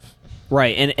aggressive.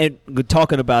 Right, and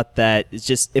talking about that,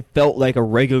 it felt like a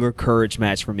regular Courage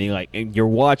match for me. Like, and you're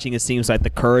watching, it seems like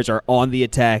the Courage are on the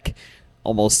attack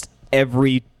almost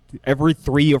every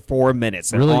 3 or 4 minutes.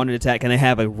 They're Really? on an attack, and they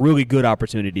have a really good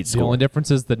opportunity to The score. only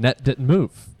difference is the net didn't move.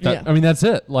 Yeah. I mean, that's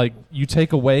it. Like, you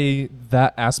take away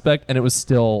that aspect, and it was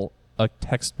still a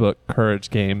textbook Courage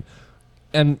game,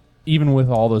 and even with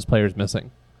all those players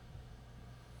missing.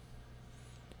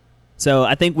 So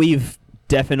I think we've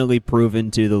definitely proven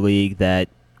to the league that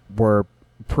we're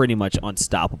pretty much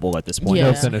unstoppable at this point.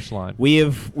 Yeah. No finish line.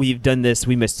 We've done this.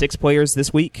 We missed 6 players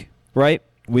this week, right?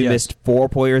 We Yes. missed 4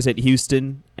 players at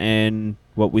Houston, and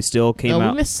we still came We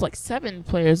out, missed 7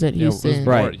 players at Yeah, it was Houston.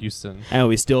 more Right. at Houston. and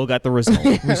we still got the result.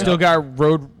 We still got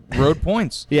road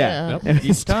points. Yeah. Yep. And we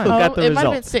Each still time. got the it might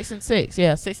have been result. 6 and 6.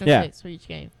 Yeah, 6 and Yeah. 6 for each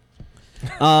game. So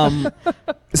I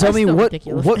That's mean, still what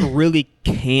ridiculous. what really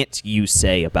can't you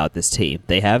say about this team?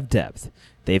 They have depth.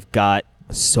 They've got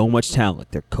so much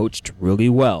talent. They're coached really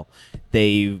well.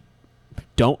 They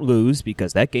don't lose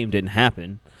because that game didn't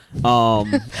happen.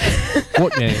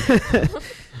 What game?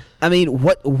 I mean,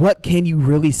 what can you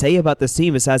really say about this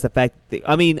team besides the fact that,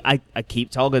 I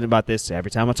keep talking about this every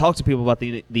time I talk to people about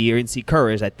the UNC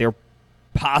Courage, that they're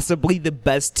possibly the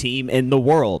best team in the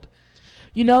world.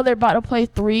 You know they're about to play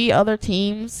 3 other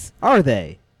teams, Are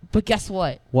they? but guess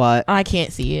what? What? I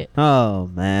can't see it. Oh,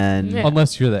 man. Yeah.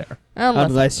 Unless you're there.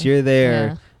 Unless you're there.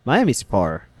 Yeah. Miami's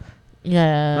far.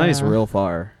 Yeah. Miami's real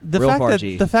far. The real fact far, that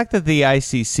G. the fact that the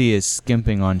ICC is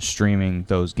skimping on streaming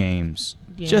those games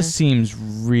Yeah. just seems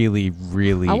really,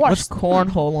 really. I watched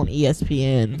Cornhole on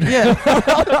ESPN. Yeah.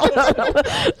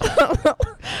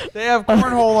 They have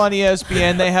cornhole on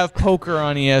ESPN. They have poker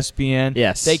on ESPN.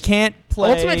 Yes. They can't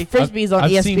play. Ultimate Frisbee's on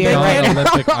I've ESPN seen right now.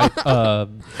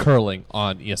 non-Olympic curling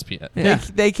on ESPN.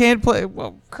 They can't play.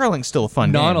 Well, curling's still a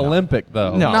fun game. Non-Olympic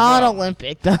though. No.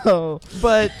 Non-Olympic though.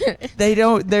 But they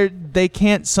don't. They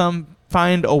can't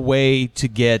find a way to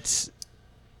get,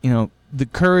 the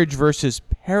Courage versus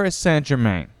Paris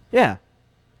Saint-Germain. Yeah.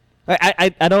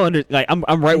 I don't I'm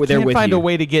right You there can't with find you. a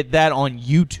way to get that on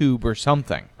YouTube or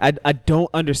something. I don't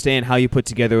understand how you put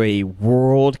together a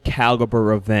world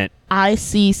caliber event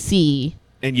ICC.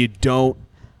 and you don't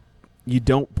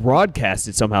broadcast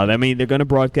it somehow. I mean, they're going to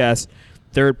broadcast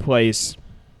third place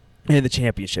in the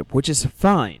championship, which is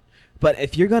fine. But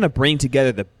if you're going to bring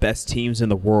together the best teams in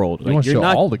the world, wanna show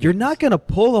all the you're games. not going to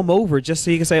pull them over just so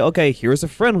you can say, okay, here's a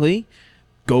friendly,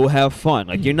 go have fun.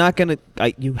 Like, you're not going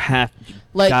to, you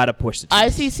got to push the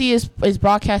teams. ICC is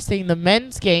broadcasting the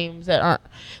men's games that aren't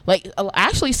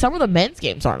actually some of the men's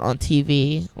games aren't on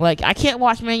TV. Like, I can't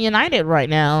watch Man United right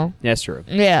now. That's true.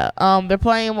 Yeah, they're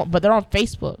playing, but they're on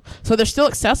Facebook, so they're still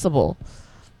accessible.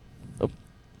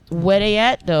 Where they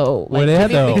at though? Where they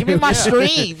at, though? Give me my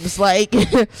streams. Like,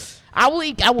 I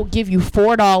will give you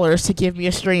 $4 to give me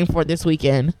a stream for this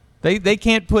weekend. They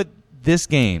can't put this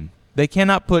game. They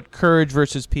cannot put Courage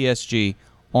versus PSG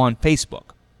on Facebook.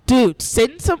 Dude,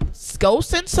 go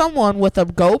send someone with a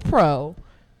GoPro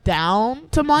down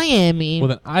to Miami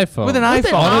With an iPhone. With an with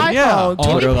an iPhone, iPhone. yeah. Give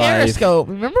me Twitter Live. Periscope.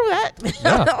 Remember that?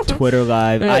 Yeah. Twitter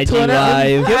Live, Yeah, IG Twitter.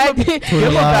 Live. Give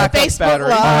 'em Live. backup Facebook battery.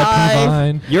 Live.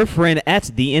 Fine. Your friend at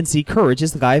the NC Courage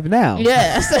is live now.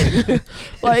 Yes.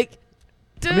 Like,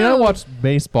 dude. I mean, I watched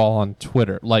baseball on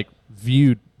Twitter, like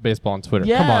viewed baseball on Twitter.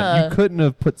 Come on, Yeah. you couldn't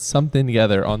have put something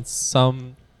together on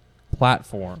some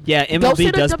platform. Yeah, Go MLB see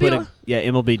the does W-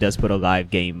 MLB does put a live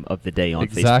game of the day on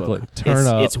Exactly. Facebook. Turn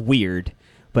up. It's weird,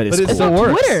 but it's But cool. It's So on it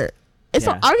works. Twitter. It's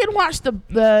Yeah. on, I can watch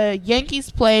the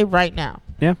Yankees play right now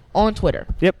Yeah. on Twitter.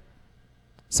 Yep.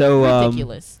 So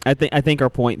Ridiculous. I think our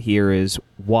point here is,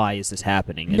 why is this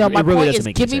happening? No, my it really point doesn't is,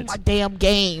 make give any me sense. my damn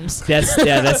games. That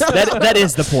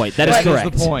is the point. That is Like,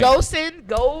 correct. the point.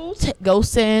 Go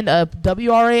send a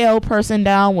WRAL person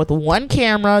down with one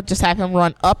camera. Just have him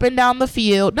run up and down the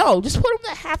field. No, just put him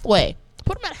at halfway.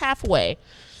 Put him at halfway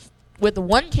with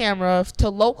one camera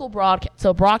to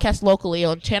broadcast locally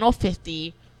on channel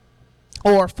 50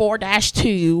 or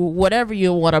 4-2, whatever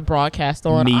you want to broadcast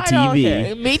on. Me I don't TV.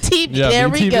 care. Me TV. Yeah, there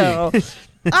Me we TV. go.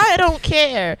 I don't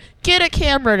care. Get a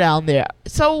camera down there.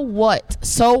 So what?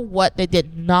 So what? They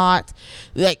did not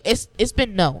it's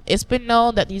been known. It's been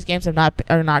known that these games are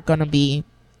not going to be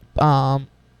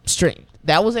streamed.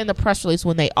 That was in the press release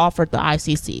when they offered the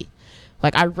ICC.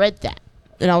 Like, I read that.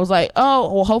 And I was like,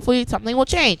 oh, well, hopefully something will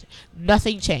change.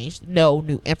 Nothing changed. No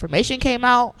new information came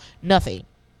out. Nothing.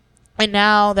 And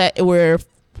now that we're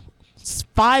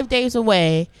 5 days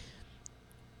away,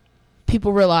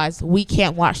 people realize we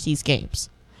can't watch these games.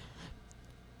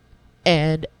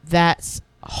 And that's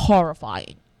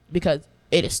horrifying because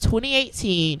it is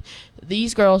 2018.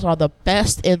 These girls are the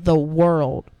best in the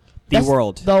world. The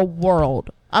world. The world.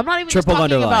 I'm not even Triple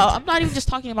underlined. I'm not even just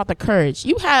talking about the Courage.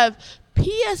 You have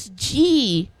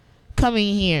PSG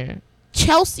coming here.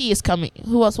 Chelsea is coming.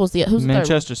 Who else was who's the third one?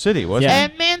 Manchester City, wasn't Yeah. it?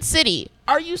 And Man City.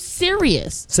 Are you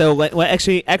serious? So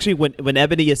actually, when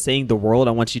Ebony is saying the world,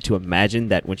 I want you to imagine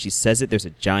that when she says it, there's a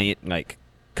giant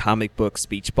comic book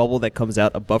speech bubble that comes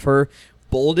out above her,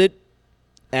 bolded,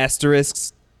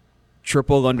 asterisks,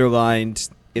 triple underlined.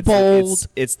 It's Bold,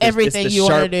 it's everything the you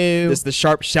wanna sharp- do. It's the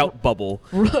sharp shout bubble.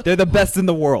 They're the best in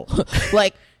the world.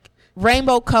 Like,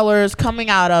 rainbow colors coming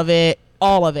out of it,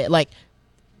 all of it. Like,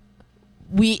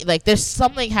 there's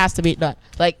something has to be done.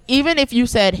 Like, even if you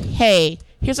said, hey,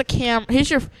 here's a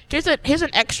here's an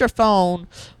extra phone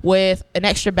with an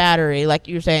extra battery, like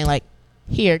you're saying, like,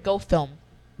 here, go film.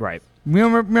 Right.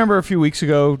 Remember a few weeks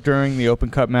ago during the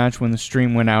Open Cup match when the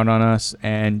stream went out on us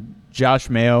and Josh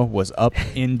Mayo was up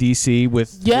in DC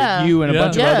with Yeah. you and a Yeah.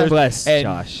 bunch Yeah. of others. Bless and,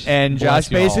 Josh. And Bless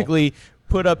Josh y'all. basically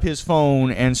put up his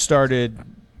phone and started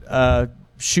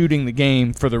shooting the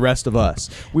game for the rest of us.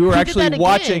 We were He did actually that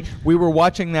again.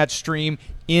 watching that stream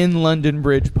in London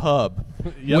Bridge Pub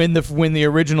Yep. when the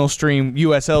original stream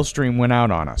USL stream went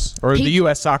out on us, or He- the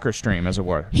US soccer stream as it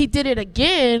were. He did it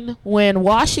again when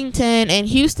Washington and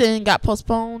Houston got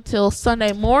postponed till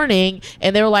Sunday morning,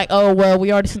 and they were like, oh, well,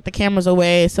 we already sent the cameras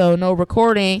away, so no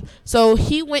recording. So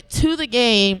he went to the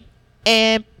game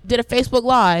and did a Facebook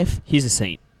Live. He's a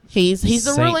saint. He's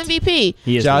the real Saint. MVP.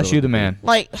 He is Josh, the you the man.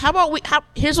 Like, how about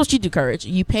here's what you do, Courage.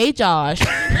 You pay Josh,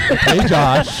 Hey,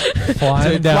 Josh. Fly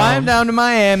him down. Fly him down to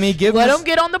Miami. let him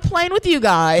get on the plane with you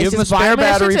guys. Give him a just buy spare him an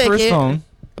extra battery for his ticket. phone.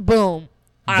 Boom.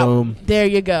 Boom. There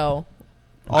you go.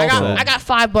 Also, I got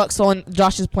 $5 on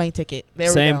Josh's plane ticket. There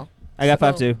Same. we go. I got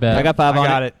 5 too. Bet. I got 5 I on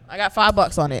got it. it. I got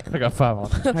 $5 on it. I got 5 on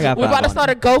it. I got We're 5 about to on start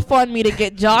it. a GoFundMe to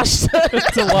get Josh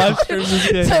To live stream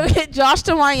this game. to get Josh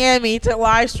to Miami to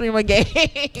live stream a game.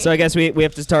 So I guess we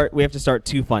have to start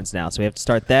 2 funds now. So we have to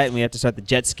start that, and we have to start the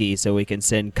jet ski, so we can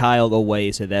send Kyle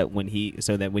away, so that when he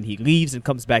leaves and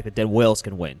comes back, the Dead Whales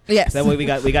can win. Yes. That way we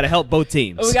got to help both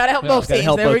teams. We gotta help both Gotta teams.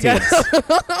 help There we both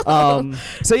go.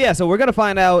 teams. So we're gonna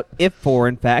find out if,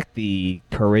 in fact, the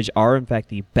Courage are in fact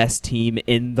the best team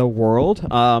in the world.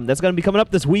 That's gonna be coming up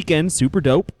this weekend. Super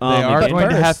dope. They are again, going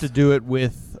to first- have to do it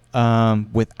with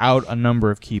without a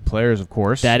number of key players, of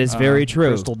course. That is very true.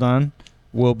 Crystal Dunn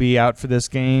will be out for this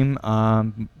game.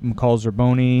 McCall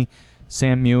Zerboni,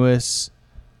 Sam Mewis,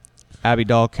 Abby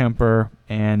Dahlkemper,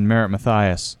 and Merritt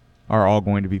Mathias are all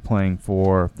going to be playing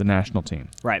for the national team.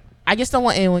 right. I just don't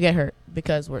want anyone to get hurt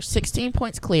because we're 16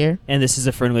 points clear And this is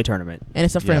a friendly tournament. and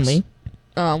it's a Yes. friendly.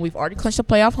 We've already clinched a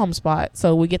playoff home spot,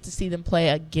 so we get to see them play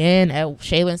again at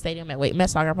Shaylin Stadium at Wake Met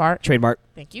Soccer Park. Trademark.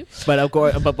 Thank you. But of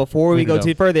course, but before we Leave it go up.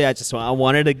 too further, I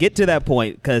wanted to get to that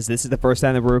point because this is the first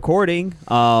time that we're recording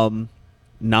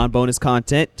non-bonus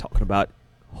content talking about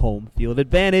home field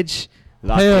advantage.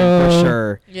 Locked in for Heyo.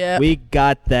 sure. Yeah. We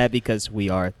got that because we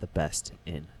are the best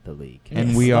in the league. And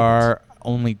Yes. we are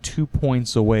only 2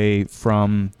 points away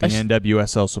from the That's-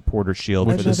 NWSL Supporter Shield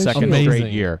for Which the is second amazing.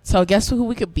 straight year. So guess who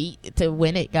we could beat to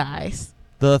win it, guys?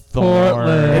 The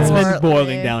Portland. It's Thorns. been Portland.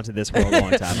 boiling down to this for a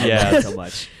long time. I Yes. love it so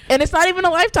much. And it's not even a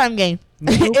lifetime game.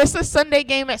 Nope. It's a Sunday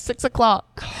game at 6:00.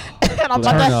 And I'm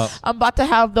Turn about, up. to, I'm about to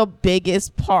have the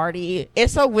biggest party.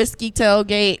 It's a whiskey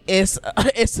tailgate. It's I'll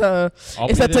a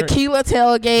be there. tequila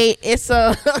tailgate. It's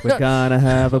a We're gonna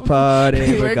have a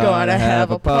party. We're gonna have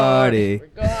a party.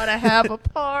 party. We're gonna have a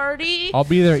party. I'll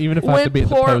be there even if I have to When be at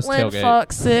the post Portland tailgate.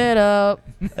 fucks it up.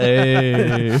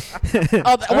 Hey. We're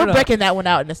up. breaking that one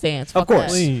out in the stands. Fuck Of course, that.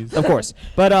 Please. of course.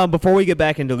 But before we get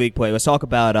back into league play, let's talk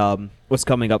about what's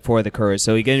coming up for the Courage.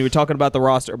 So again, we're talking about the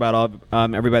roster, about all,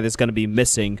 everybody that's going to be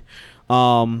missing.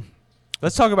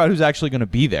 Let's talk about who's actually going to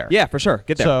be there. Yeah, for sure.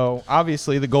 Get there. So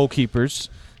obviously the goalkeepers,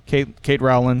 Kate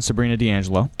Rowland, Sabrina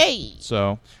D'Angelo. Hey.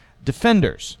 So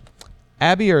defenders,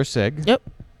 Abby Ursig, Yep.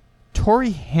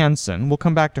 Tori Hansen. We'll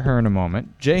come back to her in a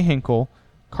moment. Jay Hinkle,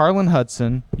 Carlin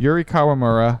Hudson, Yuri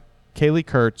Kawamura, Kaylee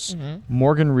Kurtz,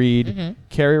 Morgan Reed,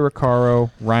 Carrie Riccaro,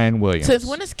 Ryan Williams. Since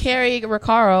when is Carrie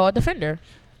Riccaro a defender?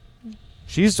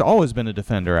 She's always been a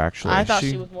defender, actually. I thought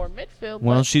she was more midfield.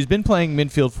 Well, but she's been playing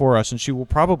midfield for us, and she will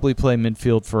probably play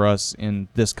midfield for us in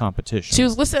this competition. she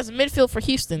was listed as midfield for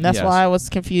Houston. That's Yes. why I was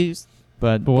confused.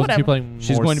 but But wasn't she Whatever. playing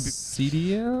She's more going to be-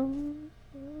 CDM?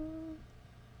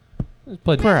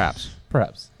 Played perhaps.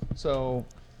 So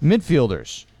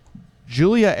midfielders,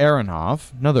 Julia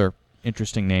Aronov, another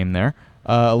interesting name there.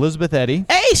 Elizabeth Eddy,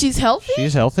 Hey, she's healthy.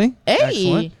 she's healthy. Hey.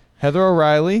 Excellent. Heather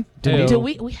O'Reilly, Hey. Do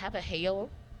we have a hail?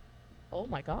 Oh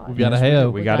my God. We've got a Yes, we hail.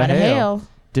 do. We got a hail.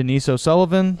 Denise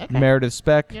O'Sullivan, Okay. Meredith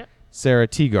Speck, Yep. Sarah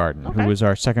Teagarden, Okay. who was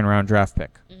our second-round draft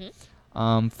pick.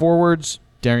 Forwards,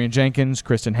 Darian Jenkins,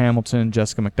 Kristen Hamilton,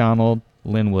 Jessica McDonald,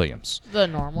 Lynn Williams. The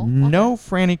normal. No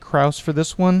Franny Kraus for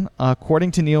this one.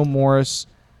 According to Neil Morris,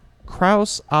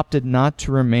 Kraus opted not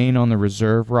to remain on the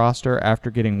reserve roster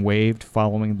after getting waived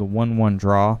following the 1-1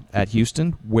 draw at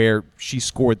Houston, where she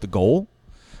scored the goal.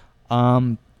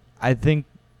 I think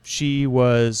she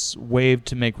was waived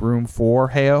to make room for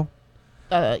Heo,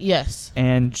 Yes.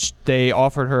 and they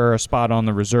offered her a spot on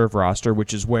the reserve roster,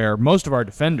 which is where most of our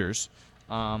defenders,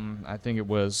 I think it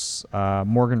was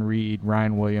Morgan Reed,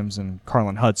 Ryan Williams, and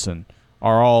Carlin Hudson,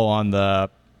 are all on the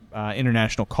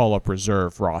international call-up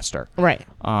reserve roster. Right.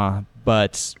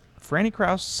 But Franny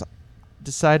Kraus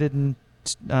decided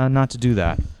not to do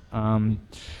that.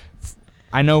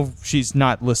 I know she's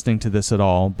not listening to this at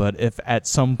all, but if at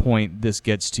some point this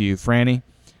gets to you, Franny,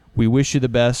 we wish you the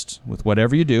best with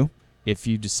whatever you do. If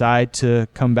you decide to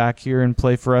come back here and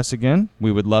play for us again,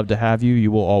 we would love to have you.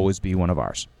 You will always be one of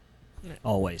ours.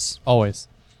 Always. Always.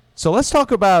 So let's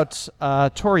talk about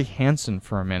Tori Hansen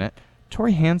for a minute.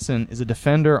 Tori Hansen is a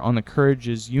defender on the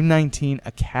Courage's U19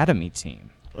 Academy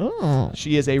team. Oh.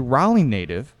 She is a Raleigh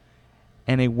native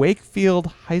and a Wakefield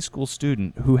high school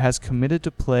student who has committed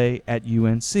to play at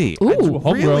UNC. Ooh. It's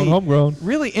really, Homegrown.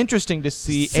 really interesting to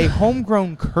see a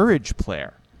homegrown Courage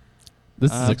player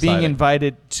This is being exciting.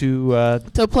 invited to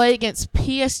To play against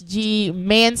PSG,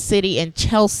 Man City, and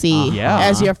Chelsea Yeah.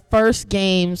 as your first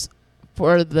games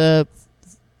for the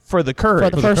for the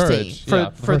Courage. For the first team. Courage. For, Yeah,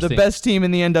 for the team. best team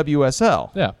in the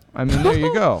NWSL. Yeah. I mean, there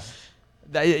you go.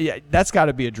 That's got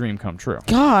to be a dream come true.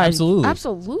 God. Absolutely.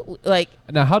 Absolutely. Like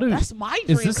Now, how do that's my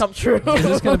is dream this- come true. is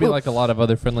this going to be like a lot of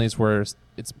other friendlies where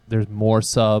there's more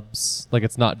subs? Like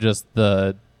it's not just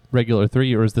the regular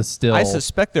 3, or is this still? I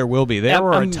suspect there will be. There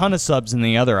were a I'm- ton of subs in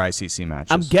the other ICC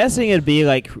matches. I'm guessing it'd be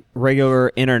like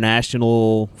regular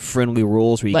international friendly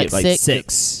rules where you Like get like six?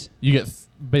 six. you get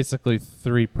basically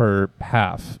 3 per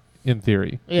half in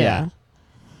theory. Yeah. Yeah.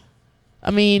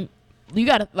 I mean, you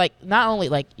gotta not only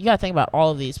you gotta think about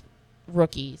all of these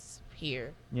rookies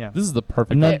here. Yeah. This is the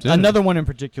perfect Another, opportunity. another one in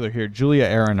particular here, Julia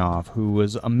Aronov, who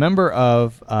was a member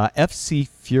of FC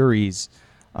Fury's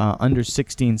under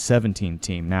 16-17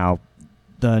 team. Now,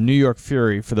 the New York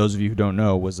Fury, for those of you who don't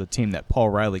know, was a team that Paul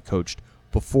Riley coached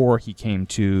before he came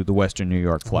to the Western New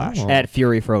York Flash. Oh. At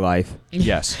Fury for Life.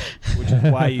 Yes, which is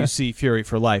why you see Fury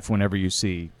for Life whenever you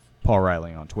see Paul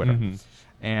Riley on Twitter. Mhm.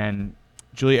 And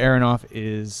Julia Aronov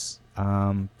is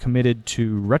committed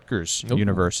to Rutgers Nope.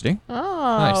 University.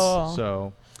 Oh,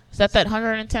 So is that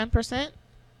 110%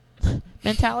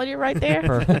 mentality right there?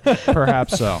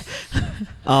 perhaps so.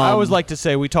 I always like to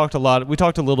say we talked a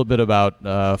little bit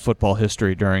about football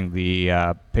history during the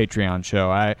Patreon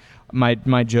show.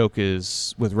 My joke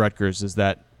is with Rutgers is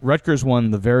that Rutgers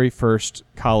won the very first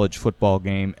college football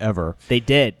game ever, They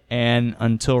did. and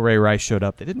until Ray Rice showed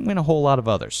up, they didn't win a whole lot of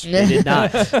others. They did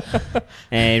not.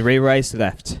 And Ray Rice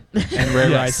left. And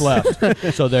Ray Yes. Rice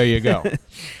left. So there you go.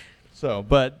 So,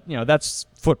 but that's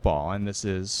football, and this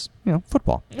is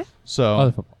football. Yeah. So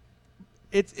Other football.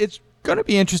 it's going to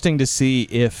be interesting to see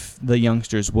if the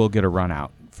youngsters will get a run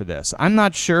out for this. I'm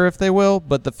not sure if they will,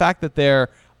 but the fact that they're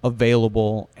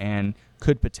available and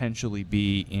could potentially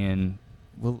be in,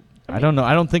 well, I don't know.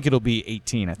 I don't think it'll be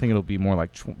 18. I think it'll be more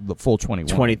like the full 21.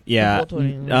 20. Yeah. Full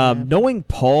 21, yeah. Knowing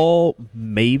Paul,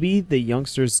 maybe the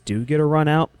youngsters do get a run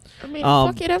out. I mean,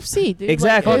 Um, fuck it, FC, dude.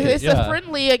 exactly. Like, it's Yeah. a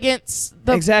friendly against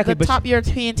the, Exactly, the but- top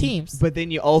European teams. But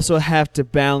then you also have to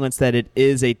balance that it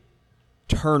is a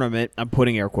tournament. I'm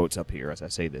putting air quotes up here as I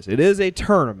say this. It is a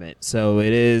tournament, so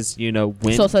it is win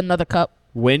So it's another cup.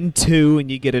 win 2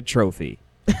 and you get a trophy.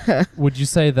 Would you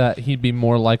say that he'd be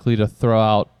more likely to throw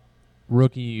out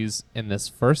rookies in this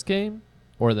first game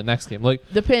or the next game? Like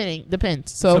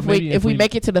Depends. So, So if maybe we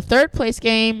make it to the third place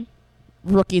game,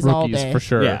 rookies all rookies day. for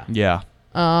sure. Yeah. Yeah.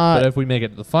 But if we make it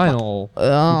to the final, we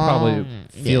probably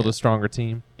field a stronger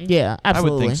team. Yeah,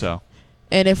 absolutely. I would think so.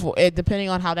 And if depending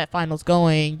on how that final's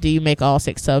going, do you make all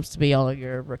 6 subs to be all of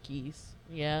your rookies?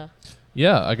 Yeah.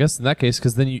 Yeah, I guess in that case,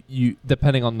 because then you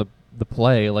depending on the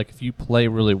play, like if you play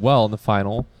really well in the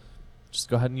final, just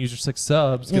go ahead and use your 6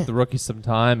 subs, Yeah. get the rookies some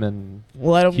time, and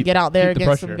Let them Keep- get out there keep the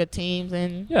against some pressure. good teams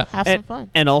and Yeah. have some fun.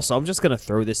 And also, I'm just going to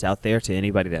throw this out there to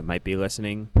anybody that might be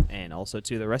listening and also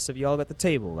to the rest of y'all at the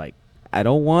table. Like, I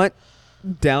don't want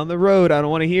down the road, I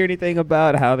don't want to hear anything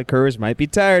about how the Courage might be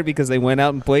tired because they went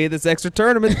out and played this extra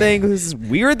tournament thing.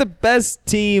 We're the best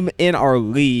team in our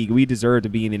league. We deserve to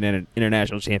be in the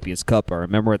International Champions Cup. I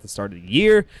remember at the start of the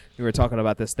year, we were talking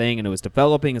about this thing and it was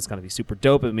developing. It's going to be super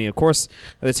dope. I mean, of course,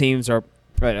 other teams are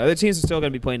still going to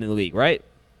be playing in the league, right?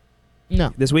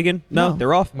 No. This weekend? No, No.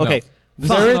 they're off? No. Okay. This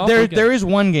Fine. is There, an off there, weekend. there is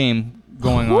one game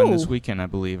going on this Who? weekend, I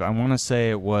believe. I want to say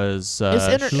it was. It's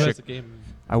inter- Who has the game?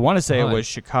 I want to say it Fine. was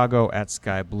Chicago at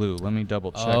Sky Blue. Let me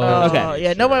double check. Oh. that. Okay.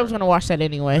 Yeah, nobody was going to watch that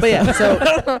anyway. But yeah,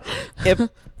 so if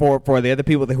for the other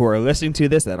people who are listening to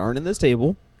this that aren't in this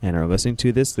table and are listening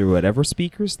to this through whatever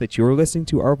speakers that you're listening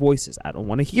to our voices, I don't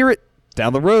want to hear it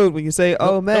down the road when you say,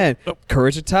 "Oh man,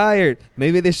 Courage are tired.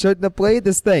 Maybe they shouldn't have played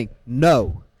this thing."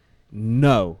 No.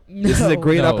 This is a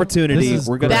great No. opportunity. This is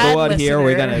We're gonna Bad go out here.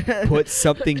 We're listener. gonna put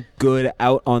something good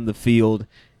out on the field.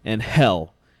 And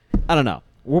hell, I don't know.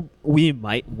 We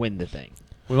might win the thing.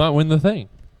 We might win the thing,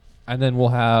 and then we'll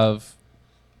have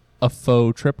a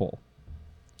faux triple.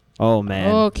 Oh man,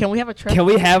 Oh, can we have a treble? can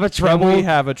we have a Can treble? we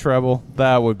have a treble?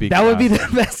 That would be. That would be classic.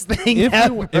 the best thing If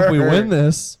ever. we win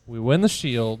this, we win the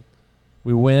Shield,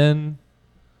 we win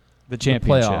the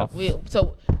championship. playoff.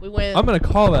 We win. I'm gonna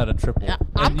call that a triple. Yeah, and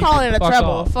I'm you calling can it a fuck treble.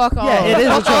 off. Fuck all. Yeah, it is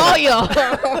a Fuck treble. all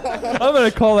y'all. I'm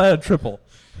gonna call that a triple.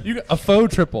 A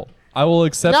faux triple. I will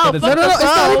accept No, that it's fuck No, the it's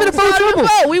not even a It's full not even trouble. a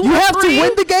foul. We You won have to 3.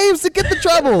 win the games to get the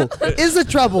trouble. It's a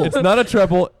trouble. It's not a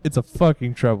treble. It's a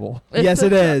fucking treble. Yes,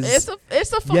 it is.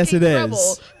 It's a fucking Yes, it is.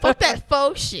 treble. Fuck that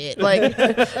faux shit. Like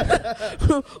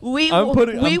we I'm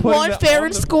putting won that fair on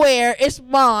and the- square. It's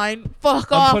mine. Fuck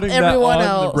I'm off putting everyone that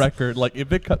on else. the record. Like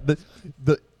if it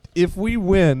if we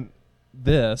win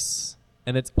this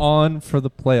and it's on for the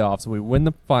playoffs and we win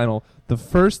the final, the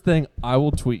first thing I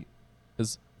will tweet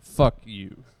is "fuck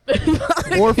you"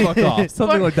 or "fuck off,"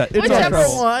 something like that. It's on Whichever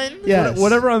treble. one. Yes.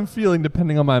 Whatever I'm feeling,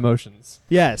 depending on my emotions.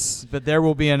 Yes. But there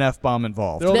will be an F-bomb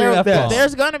involved. There'll be an F-bomb.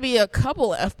 There's gonna be a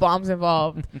couple F bombs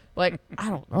involved. Like I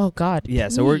don't. Oh God. Yeah.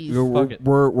 So please. we're Fuck it.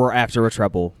 we're after a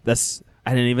treble. I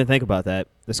didn't even think about that.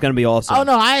 It's gonna be awesome. Oh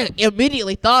no, I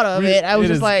immediately thought of it. I was It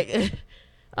just is- like, We're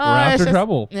oh, after it's just-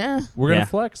 trouble. Yeah, We're gonna Yeah.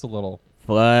 flex a little.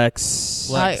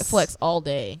 Flex. I flex all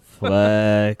day.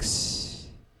 Flex.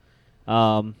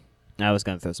 I was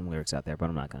gonna throw some lyrics out there, but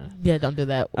I'm not gonna. Yeah, don't do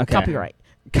that. Okay. Copyright.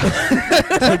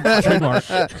 Trademark.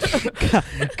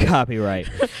 Copyright.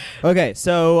 Okay,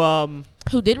 so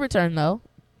Who did return though?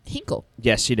 Hinkle.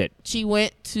 yes, she did. She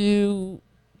went to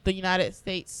the United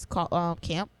States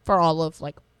camp for all of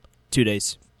 2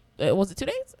 days. was it 2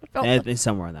 days? I felt It's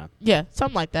somewhere in that. yeah,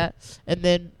 something like that. And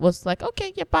then was like,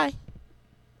 okay, yeah, bye.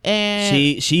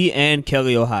 And She and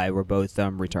Kelly O'Hai were both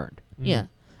returned. yeah,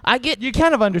 I get You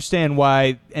kind of understand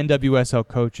why NWSL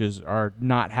coaches are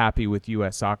not happy with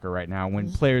U.S. soccer right now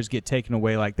when players get taken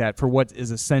away like that for what is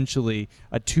essentially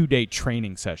a 2-day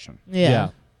training session. yeah.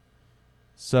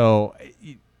 So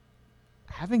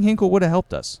having Hinkle would have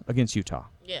helped us against Utah.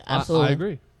 Yeah, absolutely. I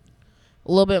agree.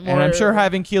 A little bit more. And I'm sure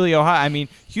having Keely Ohio, I mean,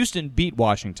 Houston beat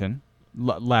Washington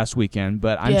last weekend,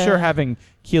 but I'm Yeah. sure having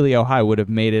Keely Ohio would have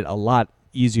made it a lot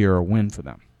easier a win for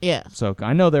them. Yeah. So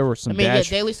I know there were some I mean, Dash.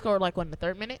 Daly scored in the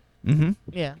 3rd minute. Mm-hmm.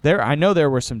 Yeah. I know there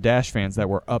were some Dash fans that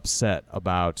were upset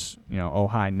about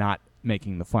Ohio not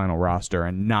making the final roster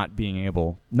and not being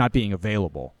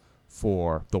available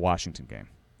for the Washington game.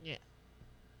 Yeah.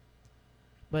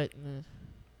 But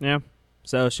Yeah.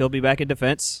 So she'll be back in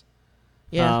defense.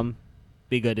 yeah,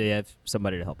 Be good to have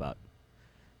somebody to help out.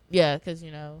 yeah, because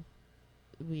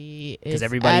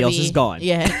everybody else is gone.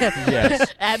 Yeah.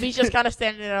 Yes. Abby's just kind of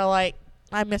standing there like,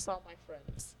 I miss all my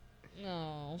friends.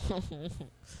 No.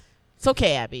 It's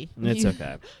okay, Abby. It's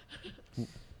okay.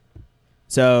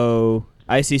 So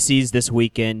ICC's this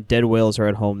weekend. Dead Whales are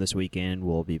at home this weekend.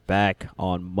 We'll be back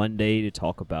on Monday to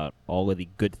talk about all of the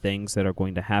good things that are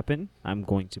going to happen. I'm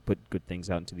going to put good things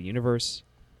out into the universe.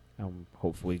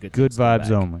 Hopefully good Good things come vibes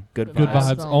back. only. Good Good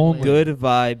vibes. vibes only. Good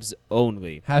vibes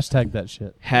only. Hashtag that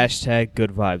shit. Hashtag good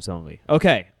vibes only.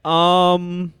 Okay.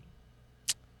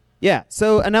 Yeah.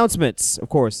 So announcements, of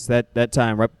course. That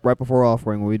time right before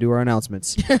offering when we do our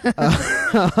announcements.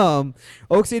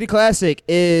 Oak City Classic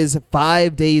is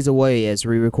 5 days away as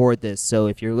we record this. So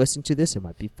if you're listening to this, it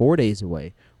might be 4 days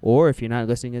away. Or if you're not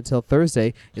listening until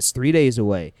Thursday, it's 3 days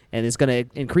away, and it's going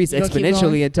to increase You gonna keep exponentially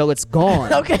going? until it's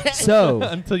gone. Okay. So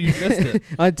Until you missed it.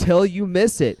 until you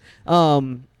miss it.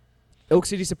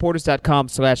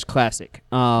 OakCitySupporters.com/classic.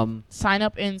 Sign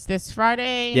up ends this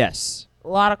Friday. Yes. A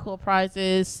lot of cool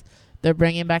prizes. They're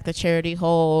bringing back the charity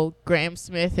hole. Graham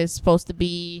Smith is supposed to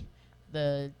be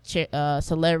the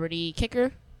celebrity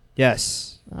kicker.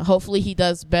 Yes. Hopefully he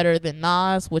does better than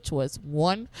Nas, which was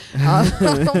 1.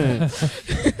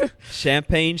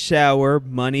 Champagne shower,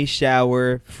 money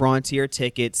shower, Frontier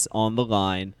tickets on the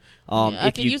line.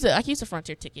 I can use it. I can use a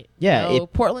Frontier ticket. Yeah,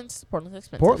 Portland's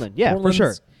expensive. Portland, yeah, for sure.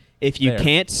 Portland's If you there.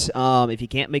 can't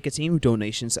make a team,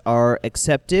 donations are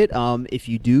accepted. If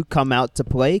you do come out to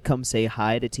play, come say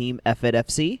hi to Team F at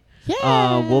FC.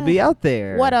 Yeah. We'll be out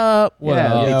there. What up? What Yeah,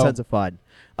 up? it'll be Yo. tons of fun.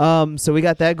 So we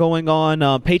got that going on.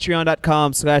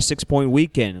 Patreon.com/6 Point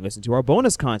Weekend. Listen to our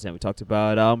bonus content. We talked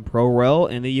about Pro Rel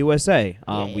in the USA.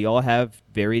 Yeah. We all have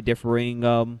very differing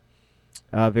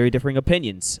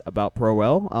opinions about Pro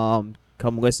Rel.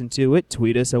 Come listen to it.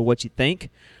 Tweet us on what you think.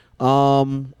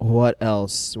 What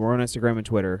else? We're on Instagram and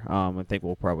Twitter. I think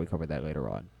we'll probably cover that later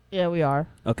on. Yeah, we are.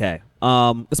 Okay.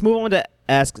 Let's move on to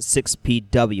Ask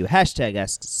 6PW. Hashtag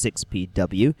Ask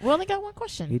 6PW. We only got one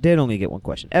question. You did only get one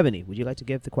question. Ebony, would you like to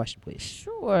give the question, please?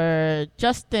 Sure.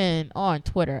 Justin on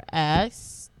Twitter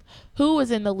asks, who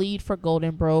is in the lead for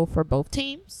Golden Bro for both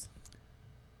teams?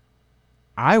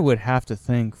 I would have to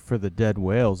think for the Dead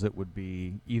Whales it would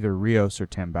be either Rios or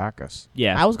Tambakis.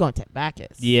 Yeah. I was going to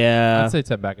Bacchus. Yeah. I'd say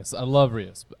Tebakis. I love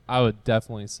Rios, but I would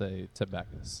definitely say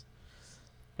Tebakis.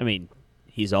 I mean,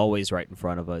 he's always right in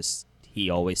front of us. He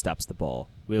always stops the ball.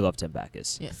 We love Tim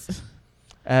Backus. Yes.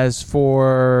 As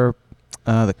for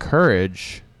the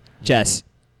Courage, Jess.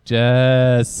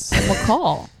 Jess.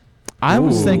 McCall. I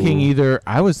was Ooh. thinking either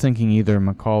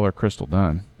McCall or Crystal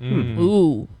Dunn, Mm.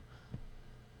 Ooh.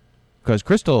 because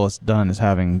Crystal Dunn is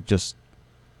having just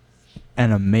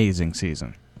an amazing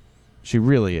season. She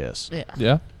really is. Yeah.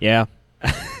 Yeah. Yeah.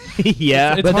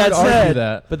 Yeah. It's But hard that to argue said-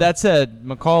 that. But that said,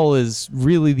 McCall is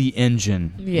really the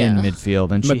engine Yeah. in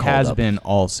midfield, and she McCall has up. been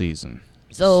all season.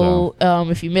 So,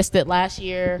 if you missed it last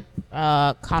year,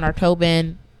 Connor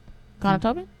Tobin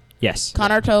Yes.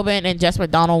 Connor Tobin and Jess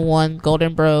McDonald won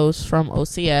Golden Bros from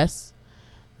OCS.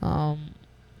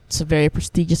 It's a very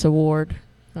prestigious award.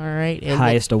 All right.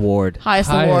 Highest award. Highest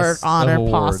award Highest honor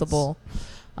awards. possible.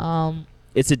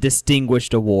 It's a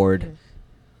distinguished award.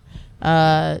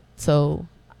 So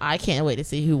I can't wait to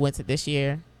see who wins it this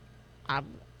year.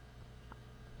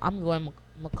 I'm going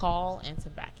McCall and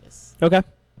Tim Backus. Okay.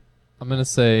 I'm gonna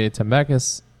say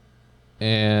Tembakis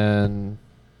and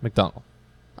McDonald.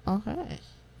 Okay.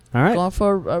 All right. Going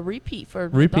for a repeat for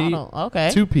Repeat. McDonald. Okay.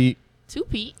 Two Pete. Two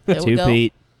Pete. There we Two go.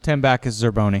 Pete. Tim Backus,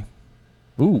 Zerboni.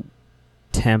 Ooh.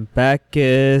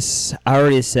 Tembakis. I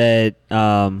already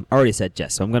said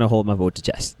Jess, so I'm gonna hold my vote to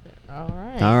Jess. All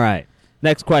right. All right.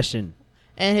 Next question.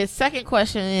 And his second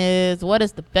question is, what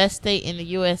is the best state in the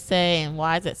USA and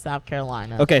why is it South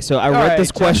Carolina? Okay, so I All read right, this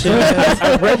Jess. question.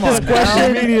 I read this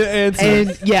question, Immediate answer.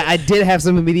 and yeah, I did have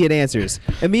some immediate answers.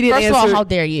 Immediate First answer. of all, how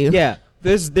dare you? Yeah,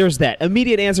 there's that.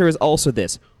 Immediate answer is also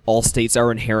this. All states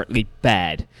are inherently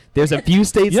bad. There's a few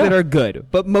states Yeah. that are good,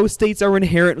 but most states are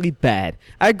inherently bad.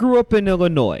 I grew up in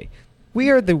Illinois. We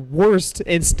are the worst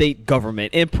in state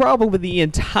government and probably the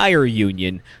entire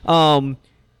union.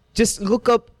 Just look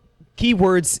up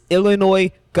keywords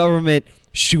Illinois government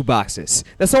shoeboxes.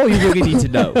 That's all you really need to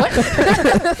know.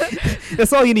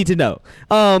 That's all you need to know.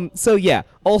 So yeah,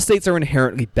 all states are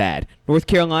inherently bad. North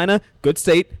Carolina, good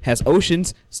state, has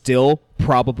oceans, still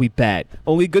probably bad.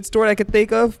 Only good state I can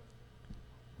think of,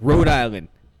 Rhode Island,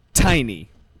 tiny.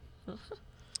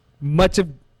 Much of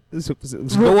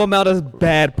there's no amount of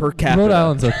bad per capita. Rhode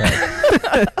Island's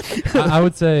okay. I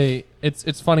would say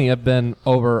it's funny. I've been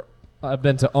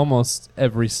to almost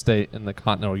every state in the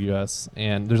continental U.S.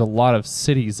 and there's a lot of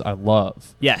cities I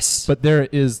love. Yes, But there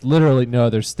is literally no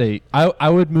other state. I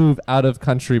would move out of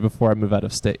country before I move out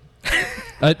of state.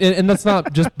 And that's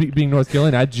not just being North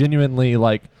Carolina. I genuinely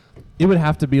like. It would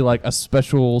have to be like a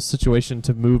special situation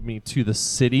to move me to the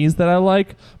cities that I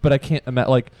like. But I can't imagine.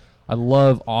 Like, I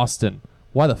love Austin.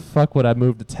 Why the fuck would I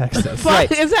move to Texas? Right.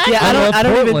 Exactly. Yeah, I love I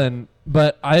don't even- Portland,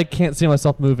 but I can't see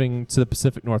myself moving to the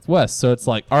Pacific Northwest. So it's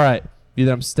like, all right,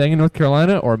 either I'm staying in North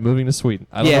Carolina or moving to Sweden.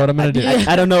 I don't know what I'm gonna do.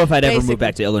 I don't know if I'd ever Basically. move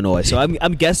back to Illinois. So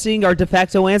I'm guessing our de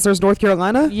facto answer is North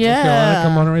Carolina. Yeah. North Carolina,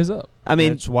 come on and raise up. I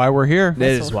mean, That's why we're here. that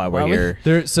is why we're why we-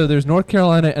 here. So there's North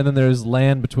Carolina, and then there's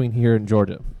land between here and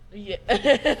Georgia Yeah.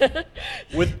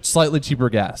 with slightly cheaper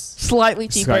gas. Slightly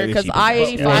cheaper Slightly because cheaper.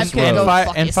 I-85 And can go fi-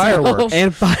 fuck and itself. fireworks.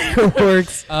 And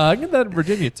fireworks. I get that in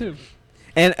Virginia too,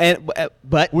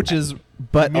 but which is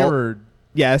but al- mirrored.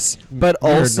 yes, but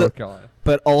mirrored also North Carolina.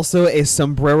 but also a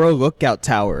sombrero lookout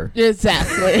tower.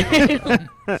 Exactly.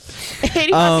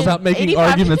 85 Stop making 85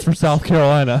 arguments for South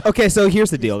Carolina. Okay, so here's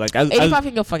the deal. Like, 85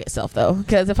 can go fuck itself though,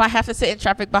 because if I have to sit in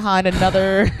traffic behind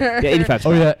another, yeah, 85.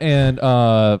 Oh yeah,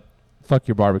 and fuck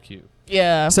your barbecue.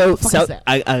 yeah. So fuck South, is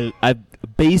that? I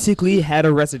basically had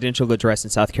a residential address in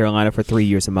South Carolina for 3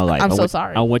 years of my life. I'm I so went,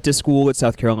 sorry. I went to school at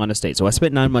South Carolina State, so I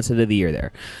spent 9 months of the year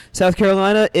there. South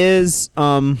Carolina is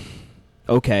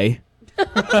okay.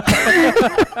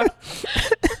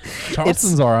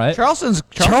 Charleston's all right. Charleston's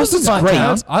Charleston's great.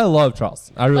 I love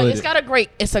Charleston. I really Like, it's do. got a great,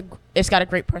 it's got a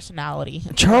great personality.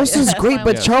 Charleston's That's great, why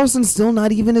but I'm- Charleston's still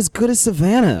not even as good as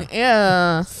Savannah.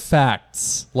 yeah.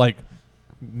 Facts, like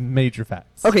major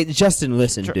facts. Okay, Justin,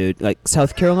 listen, dude. Like,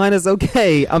 South Carolina's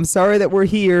okay. I'm sorry that we're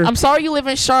here. I'm sorry you live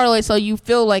in Charlotte, so you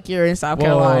feel like you're in South Whoa.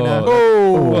 Carolina.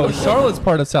 Whoa, Charlotte's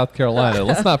part of South Carolina.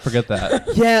 Let's not forget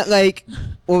that. Yeah, like,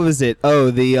 what was it?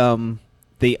 Oh,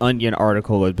 the Onion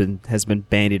article has been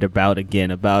bandied about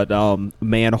again about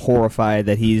man horrified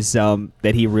that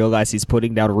he realized he's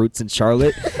putting down roots in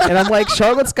Charlotte, and I'm like,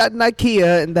 Charlotte's got an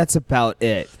IKEA, and that's about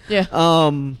it. Yeah.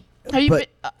 Have you but-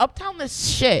 been Uptown? This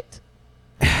shit.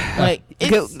 Like,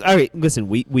 Okay, it's, all right, listen,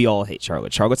 we all hate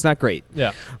Charlotte. Charlotte's not great,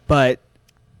 Yeah. but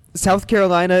South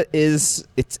Carolina is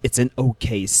it's an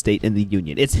okay state in the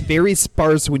union. It's very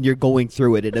sparse when you're going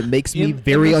through it, and it makes me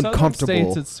very in the southern uncomfortable.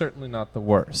 States, it's certainly not the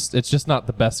worst. It's just not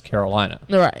the best Carolina.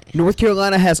 right. North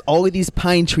Carolina has all of these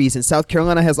pine trees, and South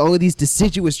Carolina has all of these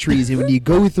deciduous trees. And when you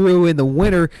go through in the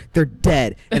winter, they're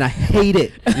dead, and I hate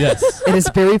it. Yes. And it's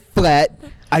very flat.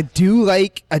 I do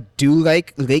like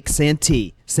Lake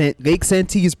Santee. Lake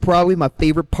Santee is probably my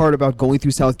favorite part about going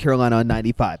through South Carolina on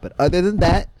 95. But other than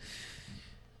that,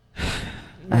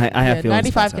 I have feelings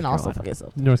 95 about can South also Carolina. fuck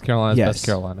itself. North Carolina's Yes. best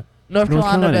Carolina. North North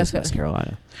Carolina, Carolina is best West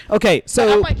Carolina. Okay,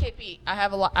 so I'm like KP. I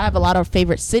have a lot of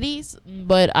favorite cities,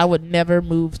 but I would never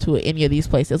move to any of these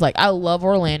places. Like, I love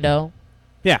Orlando.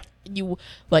 yeah,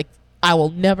 I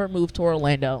will never move to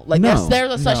Orlando. Like, No.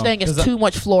 there's a such No. thing as 'Cause too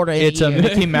much Florida. In It's a a year.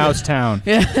 Mickey Mouse town.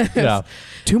 Yeah.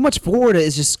 too much Florida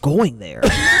is just going there.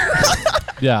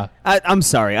 Yeah. I'm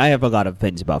sorry, I have a lot of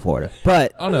opinions about Florida,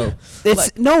 but Oh no.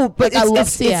 it's no, but like, I it's, love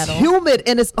it's Seattle. humid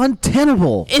and it's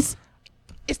untenable.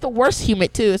 It's the worst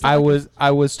humid too. It's I not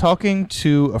like- was talking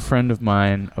to a friend of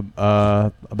mine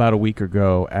about a week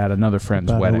ago at another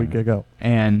friend's About wedding. a week ago.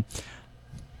 And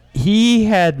He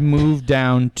had moved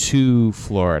down to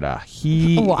Florida.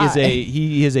 He Why?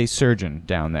 is a surgeon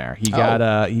down there. He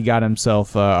got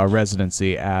himself a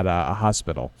residency at a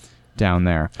hospital down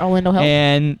there. Orlando Health.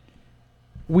 And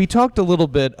we talked a little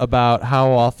bit about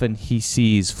how often he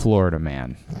sees Florida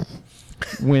Man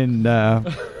when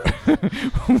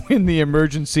when the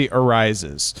emergency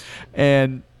arises.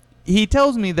 And he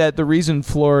tells me that the reason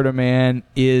Florida Man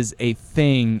is a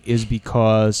thing is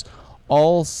because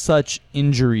all such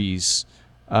injuries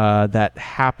that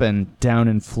happen down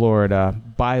in Florida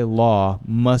by law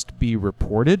must be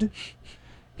reported,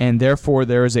 and therefore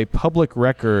there is a public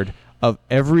record of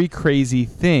every crazy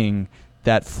thing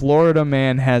that Florida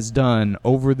Man has done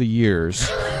over the years.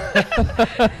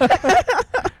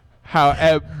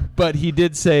 But he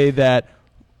did say that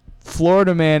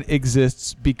Florida Man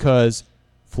exists because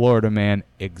Florida Man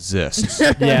exists.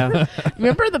 Yeah.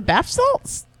 Remember the bath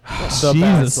salts? The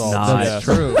bath Jesus, salts, not yeah.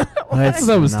 true. That's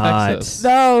That was not. Texas.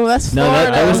 No, that's No,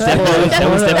 Florida. that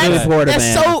was definitely Florida,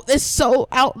 That's man. it's so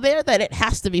out there that it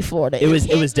has to be Florida. It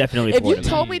was definitely If Florida. you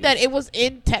told me that it was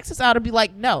in Texas, I would be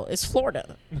like, no, it's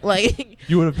Florida. Like,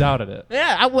 You would have doubted it.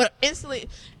 yeah, I would instantly.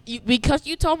 Because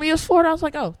you told me it was Florida, I was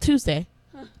like, oh, Tuesday.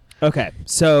 Okay,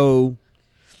 so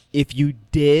if you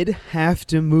did have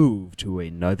to move to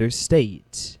another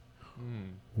state,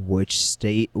 which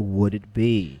state would it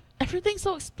be? Everything's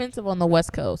so expensive on the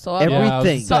West Coast. So Everything. Yeah, I was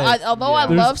gonna So say, although I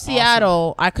There's love Austin.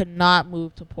 Seattle, I could not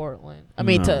move to Portland. I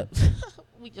mean, No.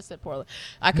 we just said Portland.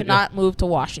 I could not move to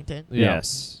Washington. Yeah.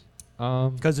 Yes.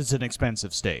 Because it's an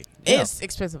expensive state. It's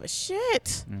expensive as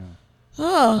shit. Yeah.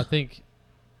 Oh, I think.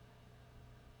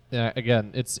 Yeah,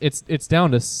 again, it's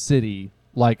down to city.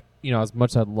 Like, you know, as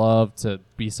much as I'd love to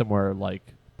be somewhere like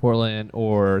Portland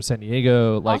or San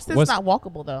Diego, like Austin's West. not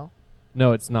walkable though.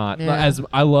 No, it's not. Yeah. As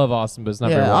I love Austin, but it's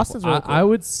not Yeah, very well. Austin's really cool. I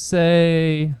would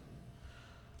say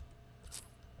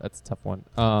that's a tough one.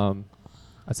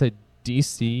 I'd say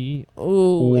DC Ooh,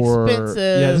 or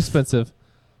expensive. yeah, it's expensive.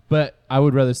 But I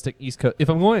would rather stick East Coast. If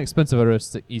I'm going expensive, I'd rather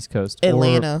stick East Coast.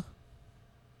 Atlanta.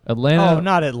 Or Atlanta. Oh,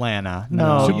 not Atlanta.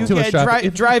 No. No, you Too much get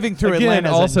traffic. driving through Again,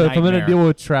 Atlanta. also, if I'm going to deal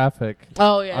with traffic,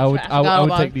 Oh yeah, I would traffic. I would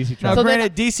about take it. DC Now, So traffic. then-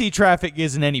 granted, DC traffic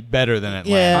isn't any better than Atlanta.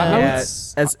 Yeah. I would Yeah,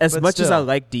 s- as but much as still. I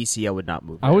like DC, I would not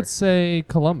move. I would there. say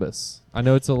Columbus. I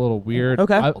know it's a little weird.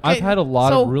 Okay. I've had a lot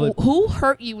so of really. who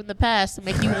hurt you in the past to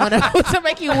make you want to to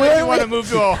make you Really really want to move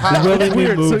to Ohio. Really It's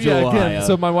weird. moved So to yeah, Ohio. again,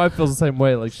 so my wife feels the same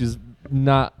way. Like, she's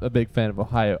not a big fan of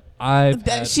Ohio.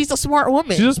 She's a smart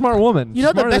woman. She's a smart woman. You know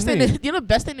She's the smarter best than thing. me. You know the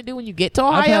best thing to do when you get to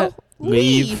I've Ohio? had-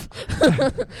 Leave.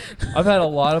 I've had a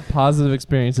lot of positive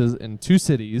experiences in two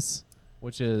cities,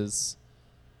 which is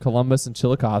Columbus and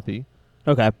Chillicothe.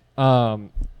 Okay.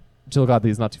 Chillicothe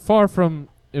is not too far from,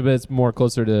 but it's more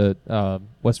closer to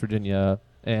West Virginia,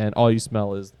 and all you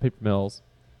smell is paper mills.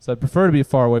 So I'd prefer to be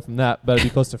far away from that, but I'd be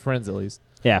close to friends at least.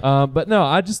 Yeah. But no,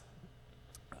 I just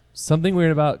something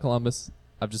weird about Columbus.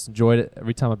 I've just enjoyed it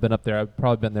every time I've been up there. I've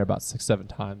probably been there about 6-7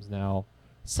 times now.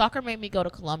 Soccer made me go to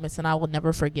Columbus, and I will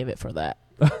never forgive it for that.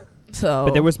 So,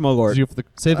 But there was Malort. Did you for the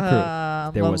save the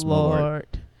crew? There my was more. Lord.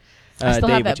 I still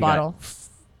have Dave, that what you got? bottle.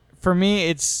 For me,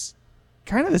 it's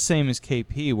kind of the same as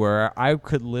KP, where I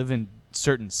could live in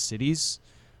certain cities,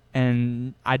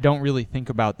 and I don't really think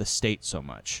about the state so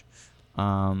much.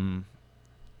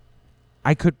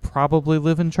 I could probably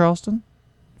live in Charleston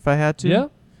if I had to. Yeah.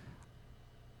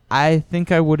 I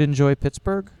think I would enjoy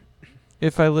Pittsburgh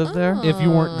if I lived there. If you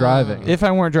weren't driving. If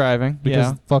I weren't driving,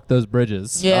 Because fuck those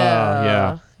bridges.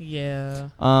 yeah. Yeah.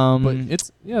 But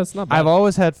it's not bad. I've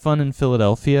always had fun in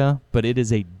Philadelphia, but it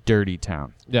is a dirty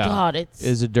town. yeah. God, It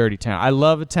is a dirty town. I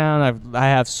love a town. I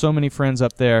have so many friends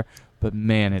up there, but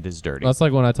man, it is dirty. That's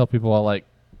like when I tell people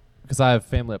because I have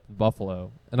family up in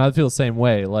Buffalo, and I feel the same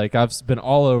way. Like, I've been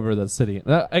all over the city.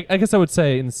 I guess I would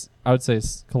say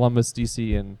Columbus,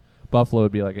 DC, and Buffalo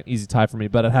would be like an easy tie for me,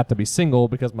 but I'd have to be single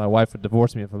because my wife would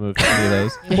divorce me if I moved to any of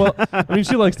those. Well, I mean,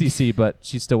 she likes DC, but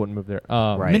she still wouldn't move there.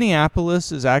 Right.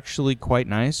 Minneapolis is actually quite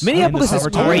nice. Minneapolis in the is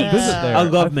summertime. great. Visit there. I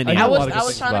love I Minneapolis. know I a was lot of good I was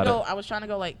things trying to about go. it. I was trying to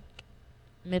go like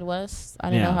Midwest. I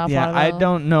didn't Yeah. know how Yeah, far to I go.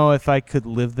 don't know if I could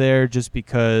live there just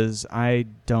because I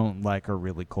don't like a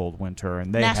really cold winter,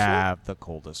 and they Nashville? have the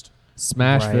coldest.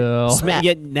 Smashville.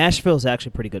 Yeah, Nashville's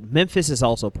actually pretty good. Memphis is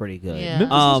also pretty good. Yeah.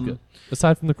 Memphis is good.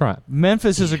 Aside from the crime.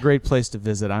 Memphis is a great place to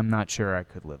visit. I'm not sure I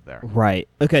could live there. Right.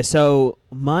 Okay, so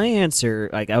my answer,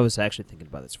 I was actually thinking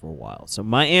about this for a while. So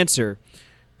my answer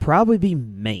probably be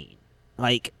Maine.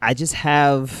 I just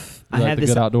have You like the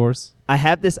good outdoors. I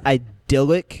have this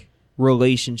idyllic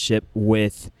relationship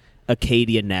with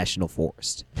Acadia National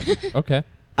Forest. Okay.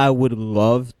 I would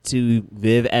love to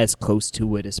live as close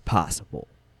to it as possible.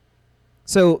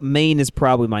 So Maine is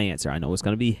probably my answer. I know it's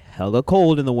going to be hella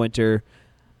cold in the winter.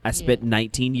 I spent Yeah.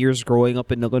 19 years growing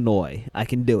up in Illinois. I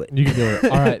can do it. You can do it.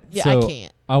 All right. Yeah, so I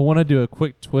can't. I want to do a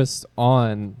quick twist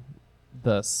on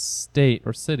the state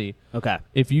or city. Okay.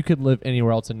 If you could live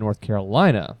anywhere else in North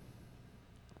Carolina,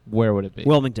 where would it be?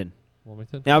 Wilmington.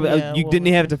 Wilmington. Now, Yeah, you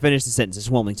didn't have to finish the sentence. It's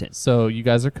Wilmington. So you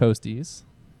guys are coasties.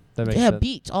 That makes Yeah, sense.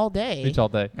 beach all day. Beach all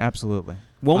day. Absolutely.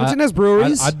 Wilmington has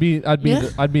breweries. I'd be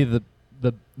Yeah.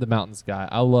 the mountains guy.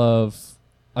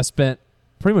 I spent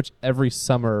pretty much every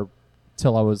summer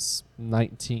till I was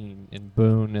 19 in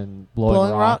Boone and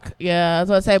Blowing Rock. Yeah, I was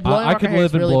gonna say Blowing I Rock. could right here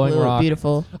live is in really Blowing blue, Rock.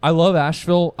 beautiful. I love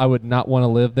Asheville. I would not want to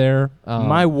live there.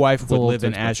 My wife it's a would little live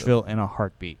in too expensive. Asheville in a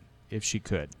heartbeat if she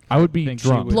could. I would be think she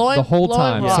drunk would. Blowing- the whole Blowing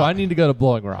time, Rock. so I need to go to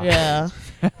Blowing Rock. Yeah,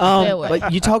 Stay away.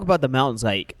 But you talk about the mountains.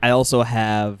 Like I also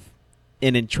have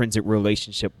an intrinsic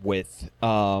relationship with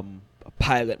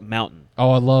Pilot Mountain.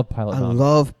 Oh, I love Pilot I Mountain.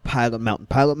 love Pilot Mountain.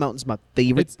 Pilot Mountain's my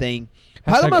favorite It's- thing. hashtag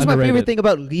Pilot Mountain's my favorite underrated. thing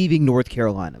about leaving North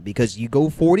Carolina because you go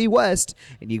 40 west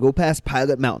and you go past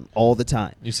Pilot Mountain all the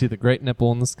time. You see the great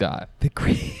nipple in the sky. The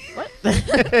great.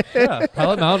 Yeah,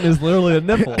 Pilot Mountain is literally a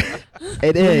nipple.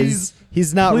 It is.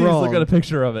 He's not Please wrong. look at a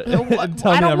picture of it and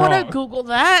tell I me don't I'm want wrong. to Google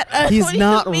that. He's What do you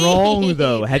not mean? wrong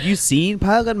though. Have you seen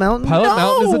Pilot Mountain? Pilot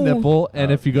Mountain is a No. nipple,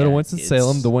 and if you go to yeah, Winston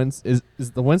Salem, it's-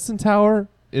 the Winston Tower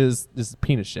is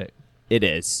penis shaped. It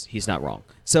is. He's not wrong.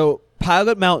 So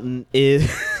Pilot Mountain is.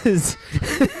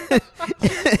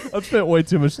 I've spent way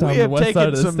too much time on the west side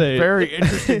of the state. very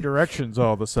interesting directions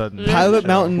all of a sudden. Pilot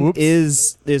Mountain Whoops.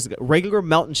 is regular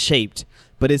mountain shaped,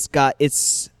 but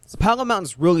Pilot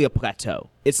Mountain's really a plateau.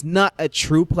 It's not a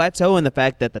true plateau in the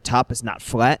fact that the top is not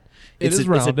flat. It It's is a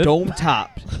rounded. dome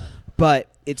top, but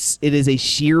it is a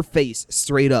sheer face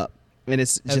straight up, and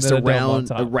it's And just then a a dome on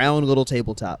round top. little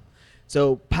tabletop.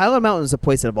 So Pilot Mountain is a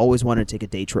place that I've always wanted to take a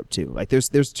day trip to. Like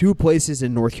there's two places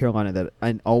in North Carolina that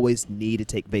I always need to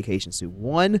take vacations to.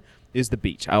 One is the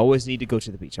beach. I always need to go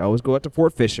to the beach. I always go out to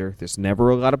Fort Fisher. There's never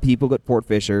a lot of people at Fort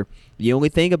Fisher. The only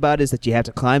thing about it is that you have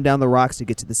to climb down the rocks to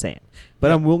get to the sand.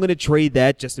 But I'm willing to trade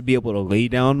that just to be able to lay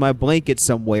down my blanket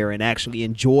somewhere and actually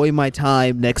enjoy my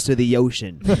time next to the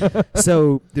ocean.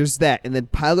 So there's that. And then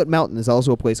Pilot Mountain is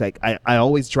also a place like I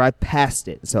always drive past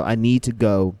it. So I need to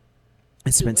go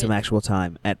and spend some actual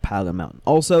time at Pilot Mountain.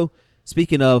 Also,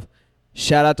 speaking of,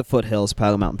 shout out to Foothills,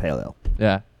 Pilot Mountain Pale Ale.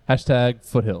 Yeah. Hashtag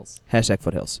foothills. Hashtag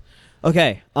Foothills.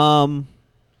 Okay. That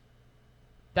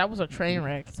was a train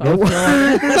wreck. So.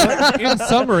 In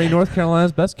summary, North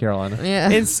Carolina's best Carolina. Yeah.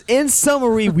 In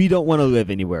summary, we don't want to live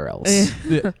anywhere else.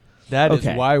 That is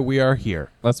Okay. why we are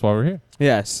here. That's why we're here.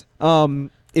 Yes.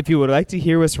 If you would like to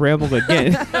hear us ramble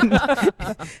again,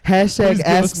 hashtag Please give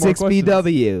us more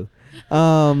Ask6BW.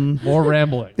 More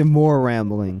rambling. More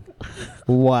rambling.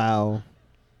 Wow.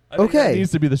 I think that Okay.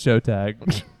 needs to be the show tag.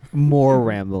 More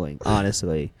rambling,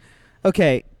 honestly.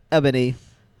 Okay, Ebony.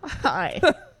 Hi.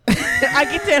 I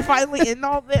get to finally end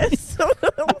all this.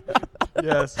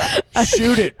 Yes.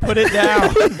 Shoot it. Put it down.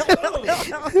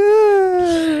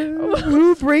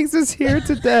 Who brings us here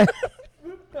today?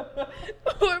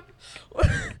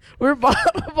 We're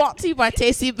brought to you by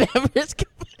Tasty Beverage Company.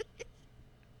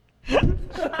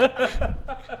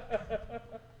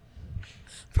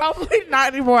 Probably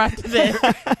not anymore after this.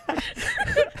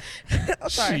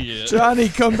 Sorry. Johnny,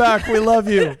 come back. We love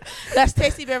you. That's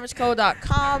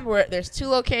tastybeverageco.com, where there's 2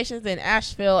 locations in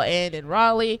Asheville and in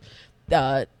Raleigh.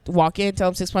 Walk in, tell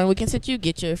them 6 Point Weekend sent you,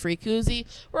 get you a free koozie.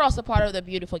 We're also part of the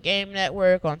Beautiful Game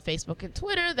Network on Facebook and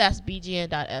Twitter. That's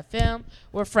bgn.fm.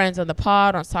 We're friends on the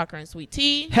pod on Soccer and Sweet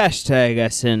Tea. Hashtag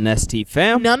SNST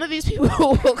fam. None of these people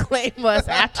will claim us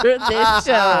after this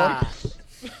show.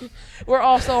 We're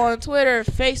also on Twitter,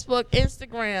 Facebook,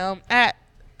 Instagram at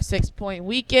 6 Point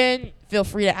Weekend. Feel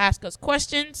free to ask us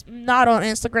questions. Not on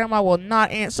Instagram. I will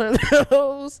not answer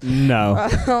those. No.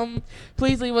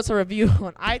 Please leave us a review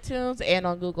on iTunes and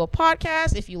on Google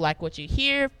Podcasts. If you like what you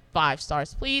hear, 5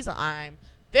 stars, please. I'm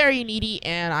very needy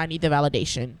and I need the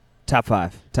validation. Top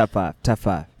 5. Top 5. Top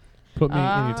 5. Put me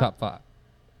in your top 5.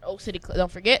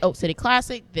 Don't forget Oak City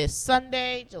Classic this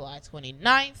Sunday, July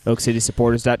 29th.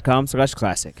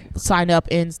 OakCitySupporters.com/classic. Sign up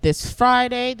ends this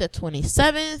Friday, the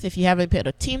 27th. If you haven't put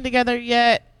a team together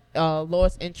yet,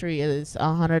 lowest entry is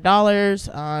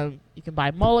 $100. You can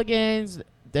buy mulligans.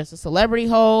 There's a celebrity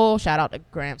hole. Shout out to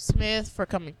Graham Smith for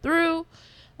coming through.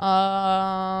 We're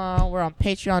on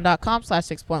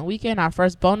patreon.com/6pointweekend. Our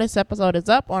first bonus episode is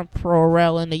up on Pro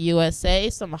Rel in the USA.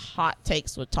 Some hot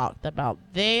takes were talked about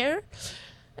there.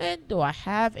 And do I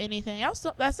have anything else?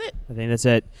 No, that's it. I think that's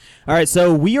it. All right,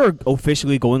 so we are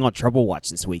officially going on Trouble Watch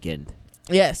this weekend.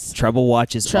 Yes. Treble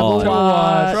Watch is Treble on.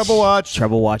 Watch. Trouble watch.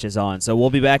 Treble Watch is on. So we'll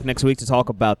be back next week to talk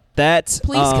about that.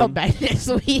 Please come back next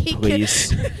week.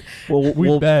 Please. we'll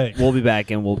We beg. We'll be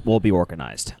back and we'll be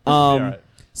organized. All right.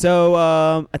 So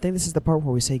I think this is the part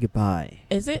where we say goodbye.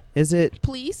 Is it? Is it?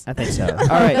 Please. I think so. All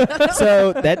right.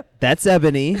 So that's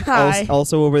Ebony. Hi.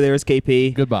 Also over there is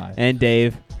KP. Goodbye. And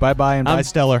Dave. Bye-bye and bye, I'm-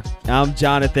 Stellar. I'm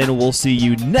Jonathan. We'll see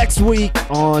you next week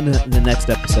on the next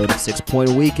episode of 6 Point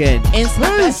Weekend. Instant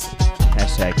best,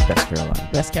 Hashtag Best Carolina.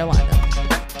 West Carolina.